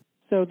them?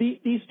 So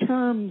these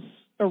terms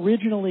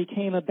originally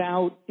came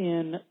about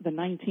in the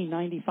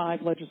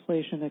 1995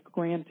 legislation that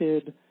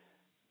granted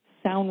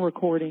sound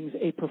recordings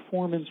a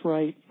performance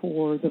right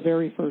for the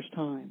very first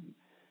time.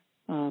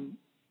 An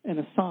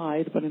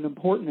aside, but an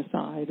important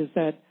aside, is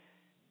that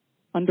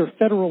under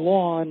federal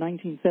law in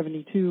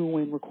 1972,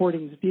 when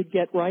recordings did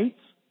get rights,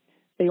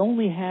 they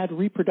only had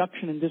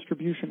reproduction and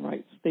distribution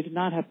rights. They did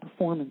not have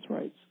performance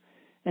rights.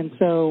 And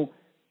so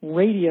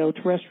radio,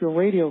 terrestrial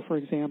radio, for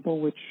example,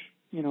 which,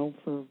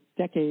 for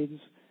decades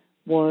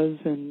was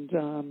and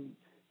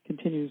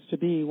continues to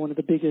be one of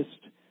the biggest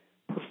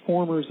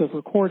performers of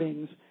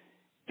recordings,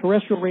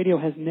 terrestrial radio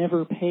has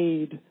never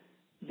paid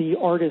the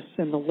artists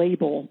and the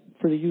label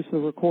for the use of the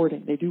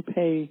recording. They do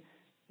pay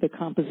the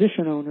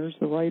composition owners,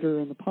 the writer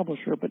and the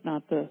publisher, but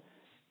not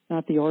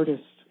the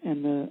artist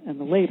and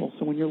the label.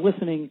 So when you're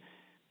listening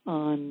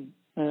on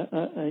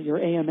your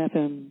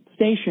AM/FM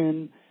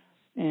station,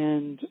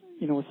 and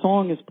a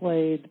song is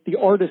played, the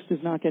artist is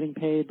not getting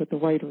paid, but the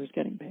writer is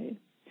getting paid.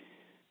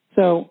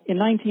 So in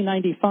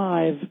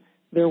 1995,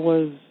 there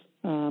was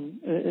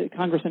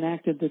Congress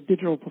enacted the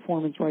Digital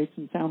Performance Rights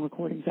and Sound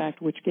Recordings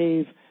Act, which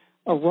gave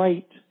a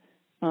right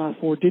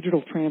for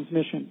digital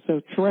transmission.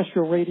 So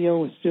terrestrial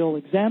radio is still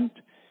exempt,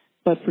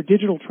 but for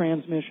digital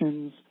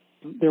transmissions,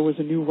 there was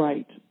a new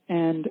right.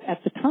 And at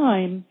the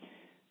time,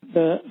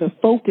 the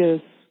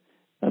focus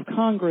of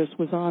Congress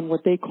was on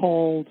what they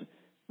called,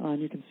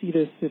 and you can see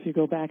this if you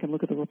go back and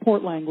look at the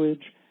report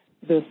language,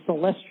 the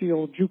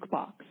celestial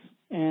jukebox.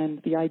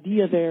 And the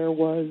idea there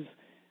was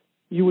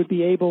you would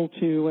be able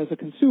to, as a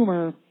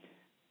consumer,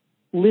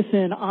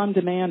 listen on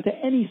demand to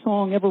any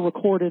song ever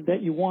recorded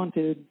that you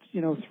wanted,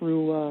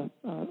 through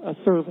a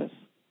service.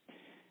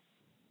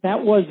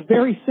 That was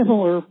very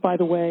similar, by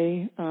the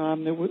way.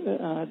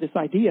 This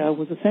idea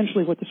was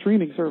essentially what the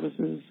streaming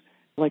services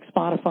like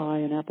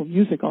Spotify and Apple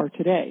Music are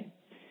today.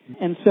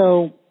 And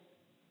so,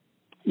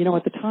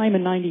 at the time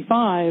in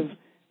 95,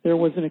 there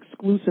was an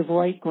exclusive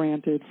right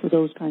granted for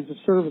those kinds of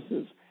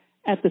services.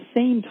 At the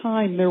same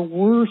time, there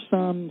were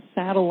some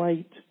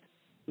satellite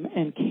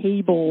and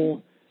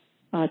cable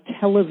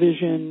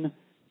television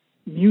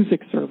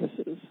music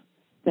services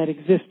that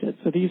existed.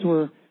 So these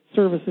were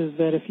services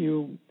that if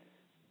you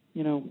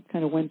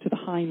kind of went to the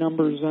high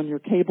numbers on your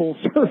cable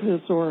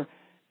service or,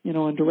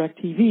 on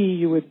DirecTV,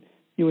 you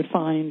would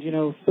find,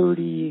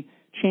 30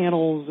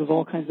 channels of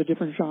all kinds of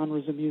different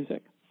genres of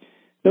music.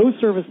 Those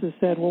services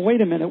said, well, wait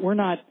a minute, we're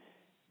not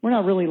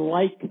really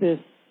like this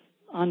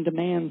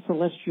on-demand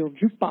celestial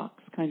jukebox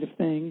kind of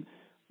thing.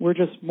 We're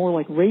just more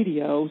like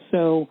radio.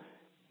 So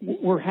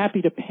we're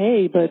happy to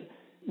pay, but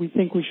we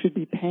think we should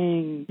be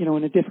paying,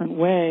 in a different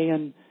way.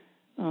 And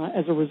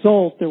as a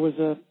result, there was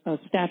a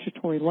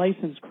statutory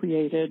license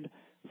created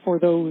for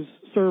those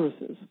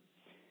services.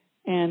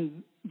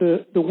 And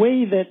the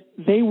way that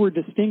they were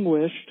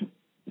distinguished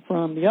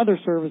from the other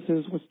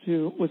services was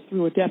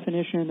through a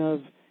definition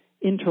of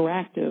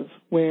interactive,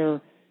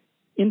 where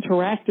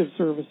interactive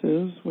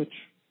services, which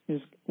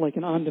is like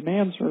an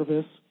on-demand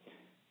service,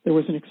 there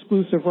was an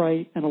exclusive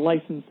right and a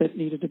license that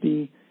needed to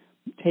be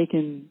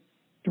taken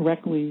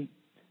directly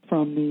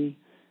from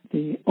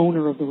the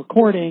owner of the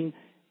recording.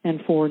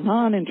 And for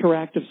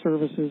non-interactive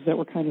services that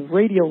were kind of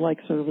radio-like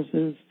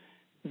services,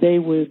 they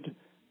would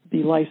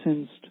be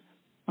licensed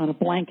on a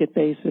blanket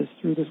basis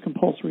through this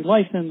compulsory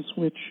license,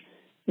 which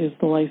is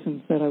the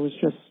license that I was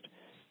just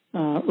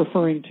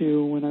referring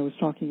to when I was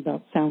talking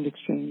about Sound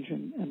Exchange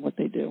and what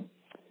they do.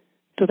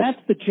 So that's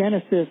the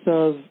genesis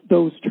of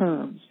those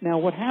terms. Now,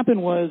 what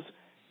happened was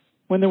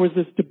when there was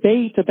this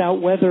debate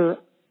about whether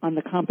on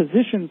the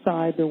composition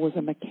side there was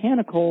a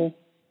mechanical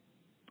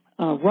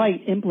right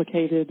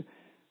implicated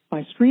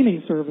by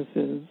streaming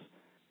services,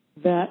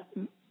 that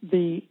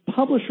the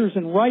publishers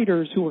and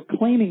writers who were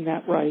claiming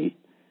that right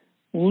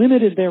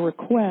limited their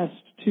request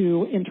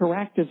to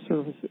interactive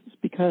services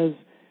because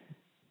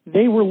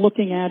they were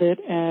looking at it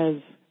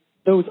as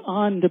those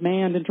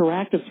on-demand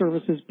interactive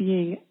services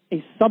being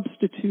a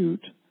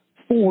substitute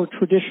for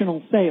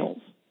traditional sales.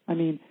 I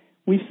mean,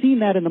 we've seen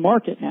that in the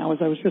market now, as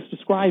I was just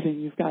describing.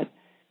 You've got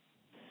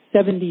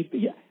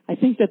 70, I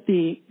think that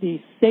the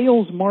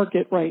sales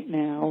market right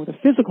now, the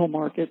physical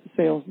market, the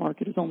sales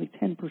market is only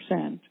 10%,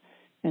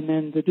 and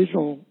then the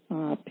digital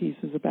piece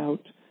is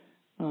about,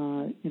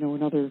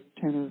 another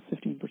 10 or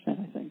 15%,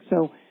 I think.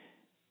 So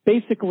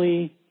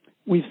basically,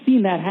 we've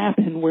seen that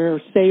happen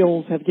where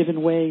sales have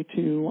given way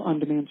to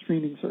on-demand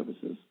streaming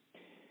services.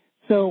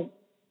 So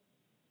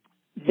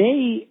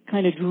they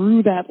kind of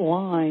drew that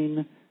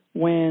line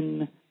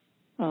when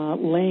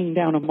laying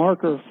down a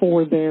marker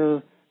for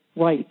their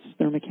rights,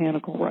 their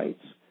mechanical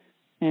rights.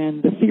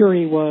 And the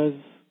theory was,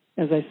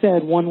 as I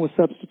said, one was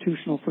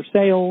substitutional for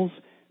sales,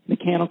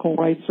 mechanical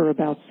rights are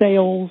about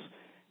sales,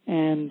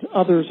 and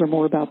others are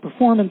more about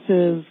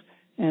performances,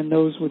 and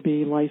those would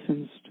be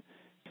licensed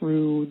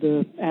through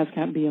the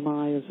ASCAP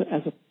BMI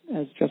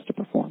as just a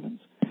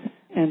performance.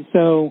 And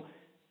so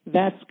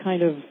that's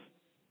kind of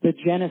the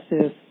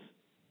genesis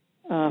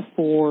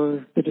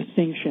for the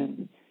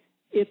distinction.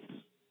 It's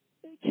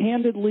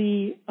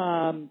candidly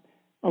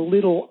a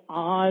little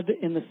odd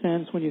in the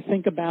sense when you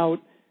think about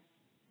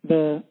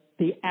the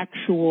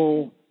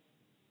actual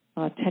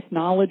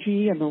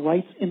technology and the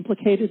rights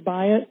implicated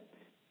by it.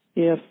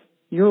 If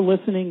you're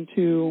listening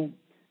to,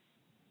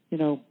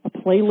 a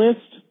playlist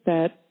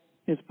that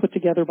is put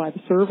together by the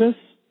service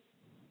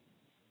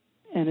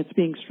and it's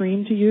being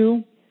streamed to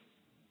you,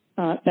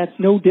 that's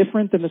no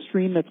different than the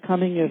stream that's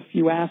coming if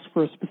you ask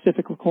for a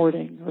specific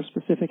recording or a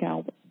specific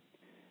album.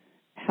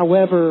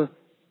 However,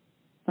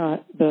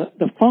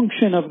 the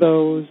function of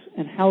those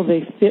and how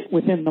they fit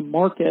within the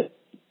market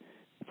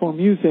for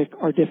music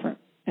are different.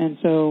 And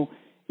so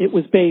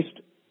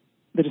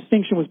the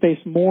distinction was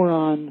based more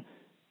on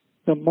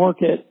the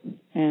market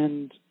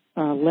and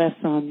less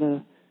on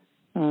the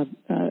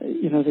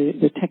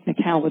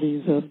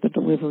technicalities of the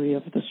delivery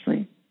of the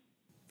stream.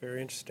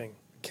 Very interesting.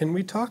 Can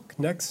we talk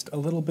next a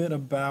little bit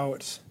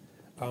about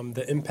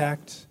the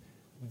impact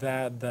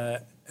that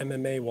the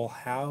MMA will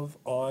have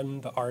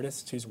on the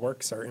artists whose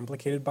works are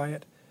implicated by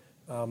it?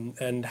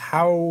 And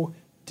how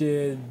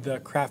did the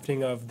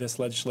crafting of this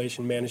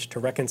legislation manage to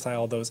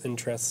reconcile those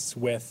interests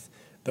with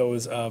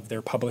those of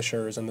their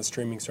publishers and the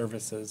streaming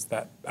services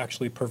that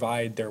actually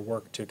provide their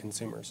work to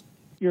consumers?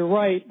 You're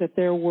right that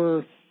there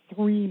were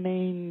three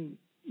main,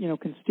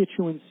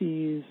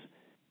 constituencies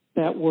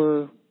that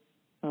were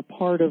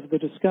part of the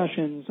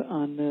discussions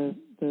on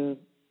the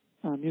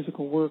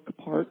musical work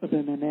part of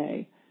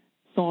MMA: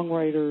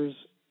 songwriters,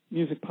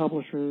 music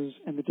publishers,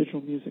 and the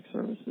digital music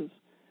services.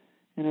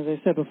 And as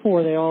I said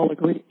before, they all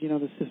agreed,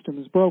 the system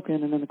is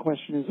broken, and then the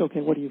question is,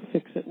 okay, what do you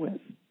fix it with?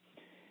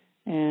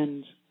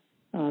 And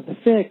the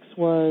fix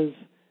was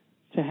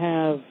to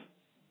have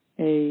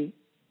a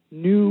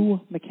new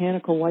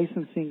mechanical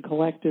licensing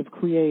collective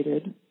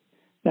created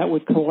that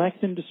would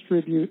collect and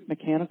distribute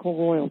mechanical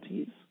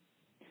royalties.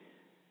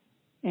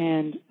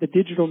 And the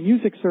digital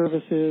music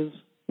services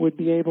would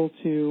be able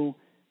to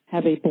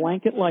have a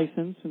blanket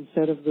license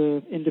instead of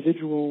the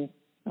individual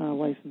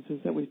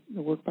licenses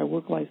the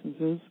work-by-work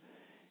licenses.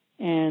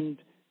 And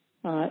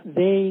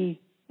they,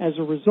 as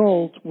a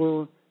result,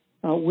 were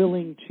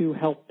willing to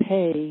help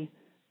pay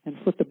and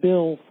foot the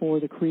bill for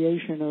the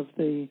creation of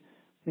the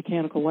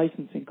mechanical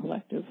licensing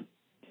collective.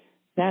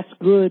 That's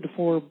good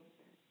for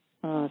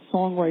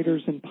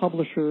songwriters and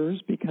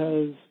publishers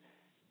because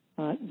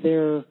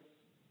the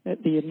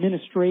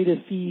administrative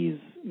fees,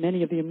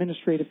 many of the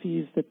administrative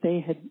fees that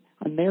they had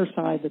on their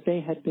side that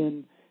they had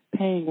been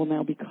paying will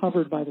now be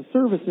covered by the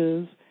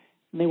services,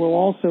 and they will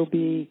also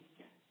be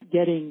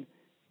getting.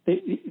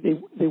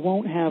 They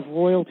won't have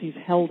royalties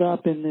held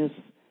up in this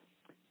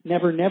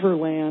never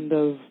land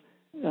of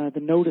the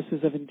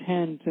notices of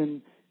intent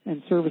and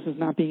services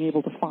not being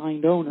able to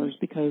find owners,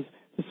 because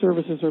the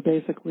services are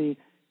basically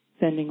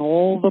sending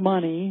all the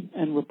money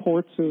and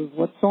reports of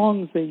what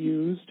songs they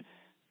used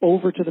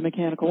over to the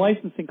Mechanical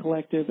Licensing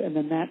Collective, and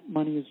then that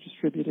money is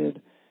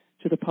distributed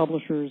to the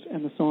publishers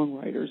and the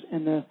songwriters.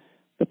 And the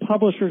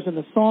publishers and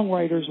the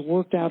songwriters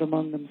worked out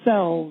among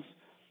themselves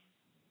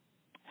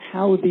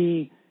how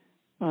the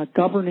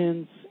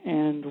governance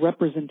and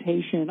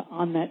representation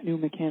on that new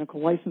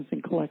Mechanical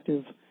Licensing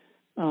Collective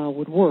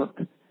would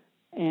work.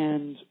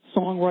 And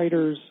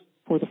songwriters,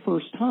 for the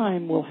first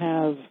time, will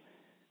have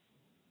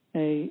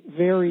a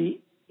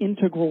very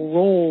integral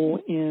role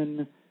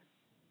in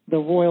the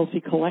royalty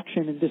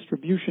collection and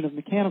distribution of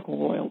mechanical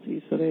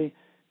royalties. So they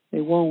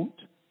won't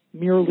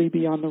merely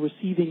be on the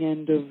receiving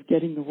end of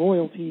getting the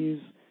royalties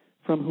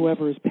from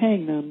whoever is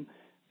paying them.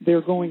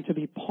 They're going to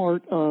be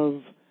part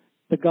of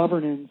the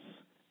governance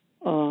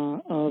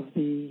of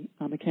the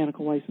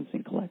Mechanical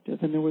Licensing Collective.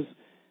 And there was,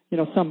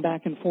 some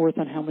back and forth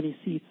on how many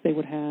seats they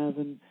would have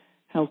and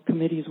how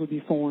committees would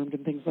be formed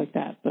and things like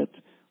that. But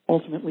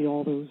ultimately,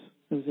 all those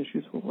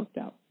issues were worked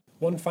out.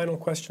 One final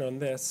question on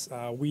this.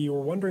 We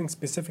were wondering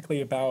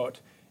specifically about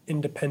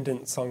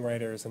independent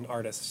songwriters and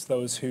artists,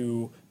 those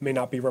who may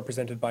not be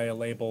represented by a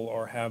label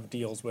or have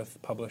deals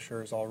with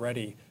publishers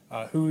already.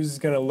 Who's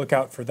going to look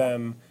out for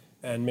them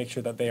and make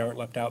sure that they aren't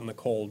left out in the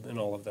cold in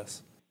all of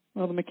this?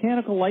 Well, the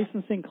Mechanical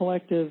Licensing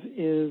Collective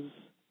is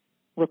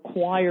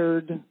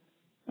required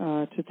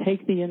to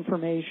take the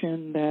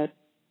information that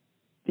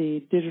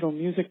the digital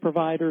music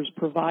providers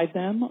provide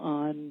them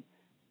on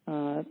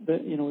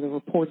the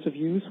reports of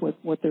use,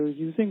 what they're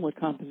using, what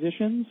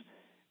compositions.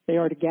 They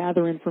are to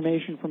gather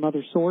information from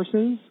other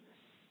sources,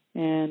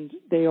 and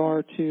they're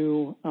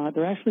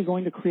actually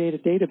going to create a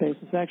database.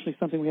 It's actually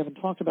something we haven't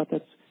talked about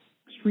that's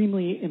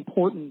extremely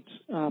important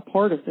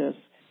part of this.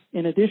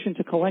 In addition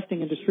to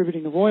collecting and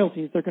distributing the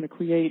royalties, they're going to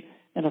create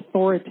an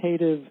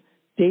authoritative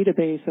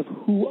database of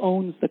who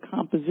owns the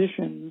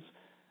compositions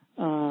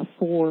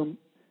for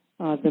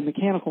the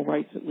mechanical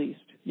rights, at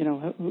least.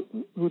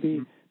 Who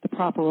the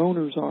proper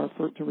owners are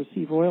to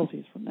receive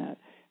royalties from that.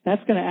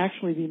 That's going to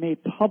actually be made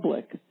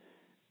public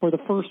for the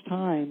first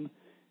time.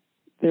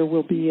 There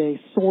will be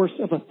a source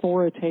of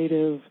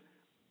authoritative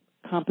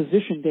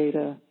composition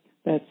data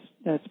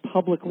that's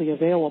publicly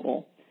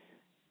available.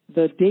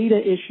 The data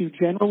issue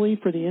generally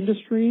for the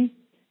industry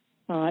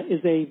is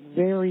a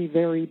very,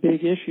 very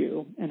big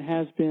issue and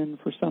has been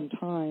for some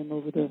time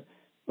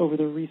over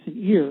the recent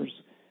years,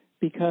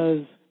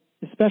 because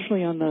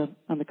especially on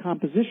the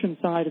composition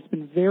side, it's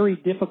been very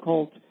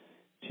difficult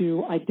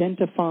to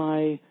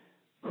identify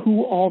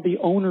who all the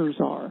owners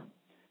are.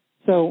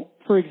 So,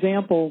 for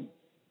example,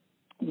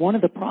 one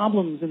of the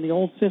problems in the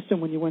old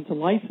system when you went to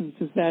license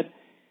is that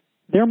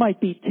there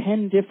might be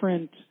 10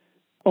 different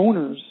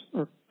owners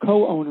or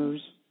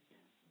co-owners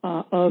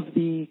of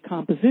the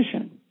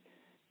composition,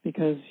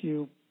 because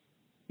you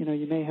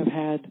may have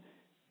had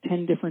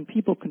 10 different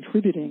people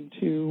contributing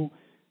to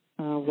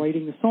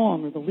writing the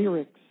song or the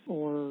lyrics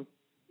or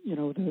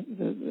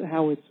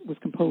how it was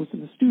composed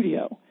in the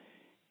studio.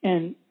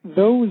 And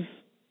those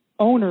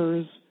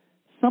owners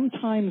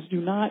sometimes do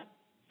not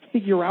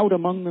figure out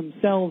among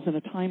themselves in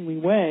a timely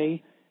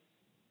way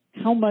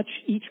how much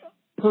each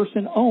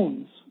person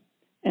owns.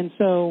 And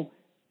so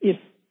if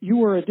you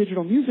were a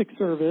digital music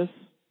service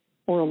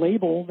or a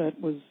label that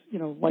was,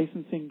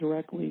 licensing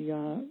directly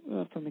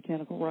for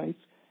mechanical rights,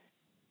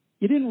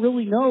 you didn't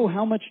really know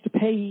how much to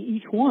pay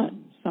each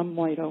one. Some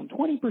might own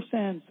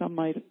 20%, some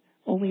might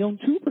only own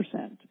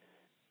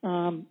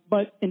 2%.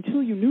 But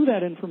until you knew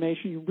that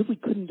information, you really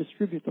couldn't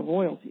distribute the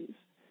royalties.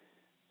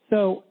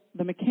 So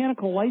the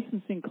Mechanical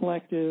Licensing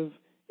Collective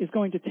is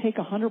going to take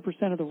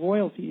 100% of the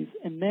royalties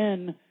and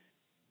then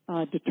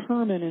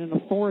determine in an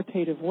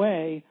authoritative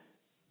way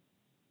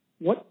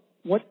what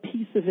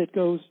piece of it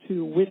goes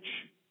to which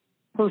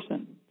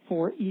person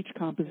for each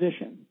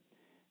composition.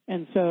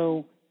 And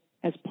so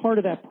as part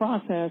of that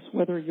process,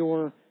 whether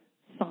you're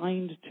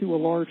signed to a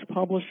large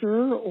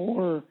publisher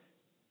or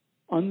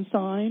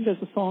unsigned as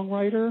a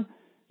songwriter,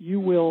 you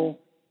will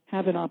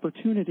have an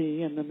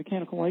opportunity, and the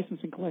Mechanical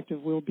Licensing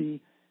Collective will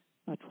be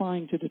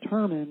trying to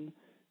determine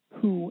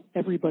who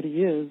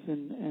everybody is,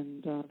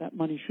 and that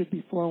money should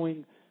be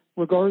flowing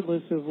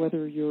regardless of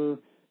whether you're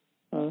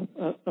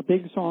a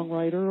big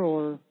songwriter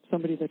or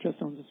somebody that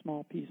just owns a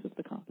small piece of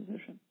the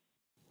composition.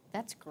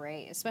 That's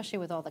great, especially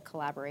with all the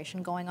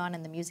collaboration going on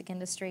in the music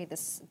industry.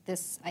 This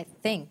I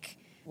think,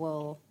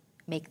 will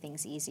make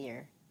things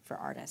easier for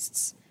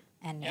artists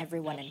and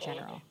everyone in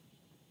general.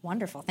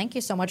 Wonderful. Thank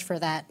you so much for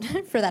that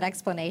for that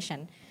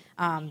explanation.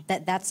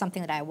 That's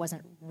something that I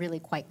wasn't really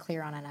quite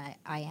clear on, and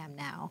I am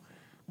now.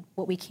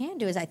 What we can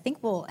do is I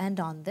think we'll end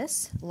on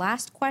this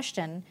last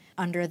question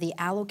under the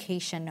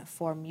Allocation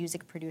for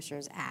Music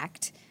Producers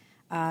Act.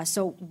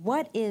 So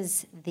what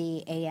is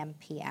the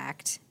AMP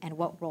Act, and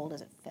what role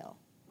does it fill?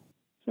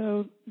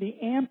 So the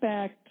AMP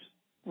Act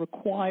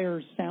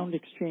requires Sound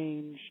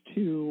Exchange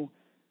to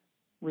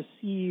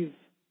receive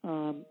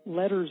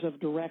letters of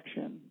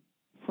direction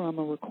from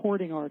a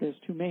recording artist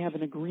who may have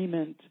an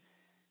agreement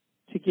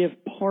to give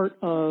part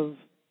of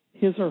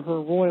his or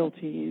her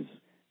royalties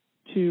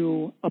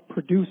to a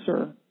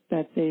producer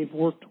that they've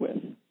worked with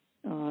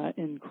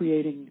in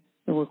creating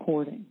the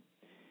recording.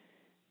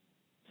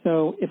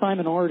 So if I'm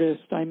an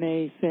artist, I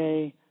may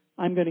say,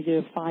 I'm going to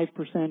give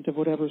 5% of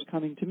whatever's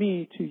coming to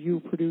me to you,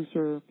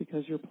 producer,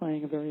 because you're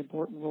playing a very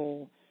important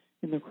role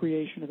in the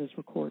creation of this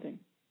recording.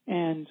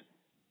 And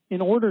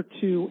in order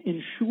to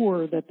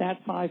ensure that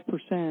that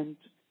 5%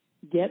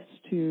 gets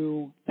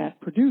to that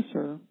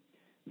producer,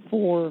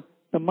 for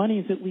the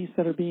monies at least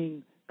that are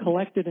being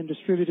collected and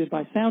distributed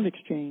by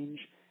SoundExchange,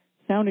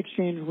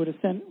 SoundExchange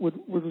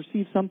would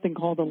receive something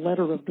called a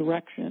letter of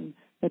direction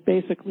that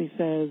basically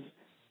says,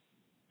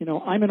 you know,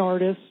 I'm an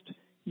artist,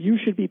 you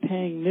should be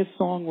paying this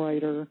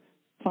songwriter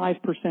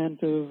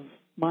 5% of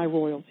my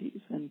royalties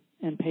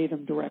and pay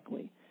them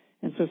directly.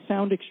 And so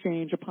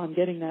SoundExchange, upon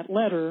getting that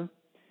letter,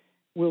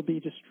 will be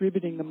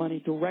distributing the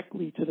money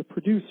directly to the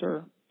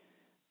producer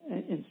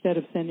instead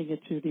of sending it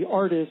to the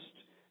artist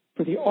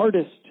for the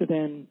artist to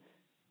then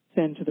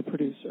send to the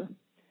producer.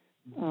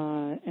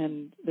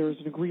 And there is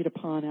an agreed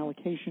upon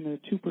allocation of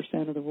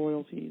 2% of the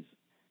royalties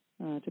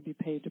to be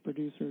paid to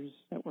producers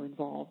that were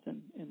involved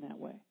in that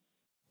way.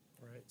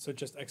 Right. So it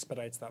just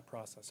expedites that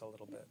process a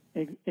little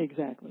bit.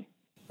 Exactly.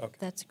 Okay.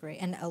 That's great,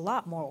 and a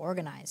lot more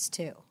organized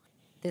too.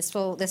 This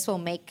will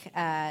make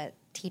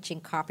teaching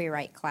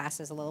copyright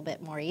classes a little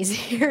bit more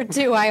easier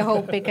too, I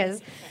hope,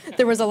 because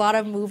there was a lot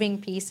of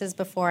moving pieces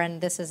before,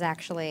 and this is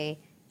actually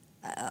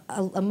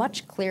a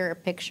much clearer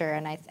picture.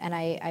 And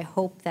I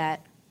hope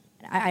that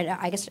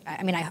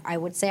I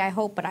would say I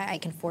hope, but I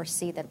can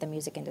foresee that the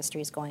music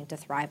industry is going to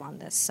thrive on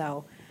this.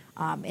 So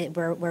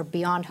we're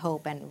beyond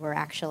hope, and we're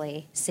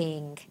actually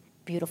seeing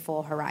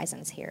beautiful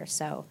horizons here.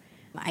 So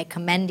I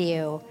commend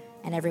you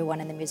and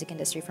everyone in the music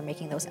industry for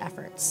making those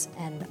efforts.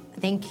 And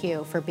thank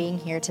you for being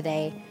here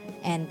today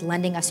and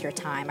lending us your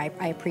time.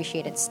 I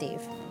appreciate it,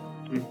 Steve.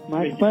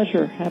 My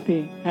pleasure.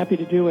 Happy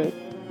to do it,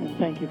 and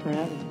thank you for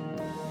having me.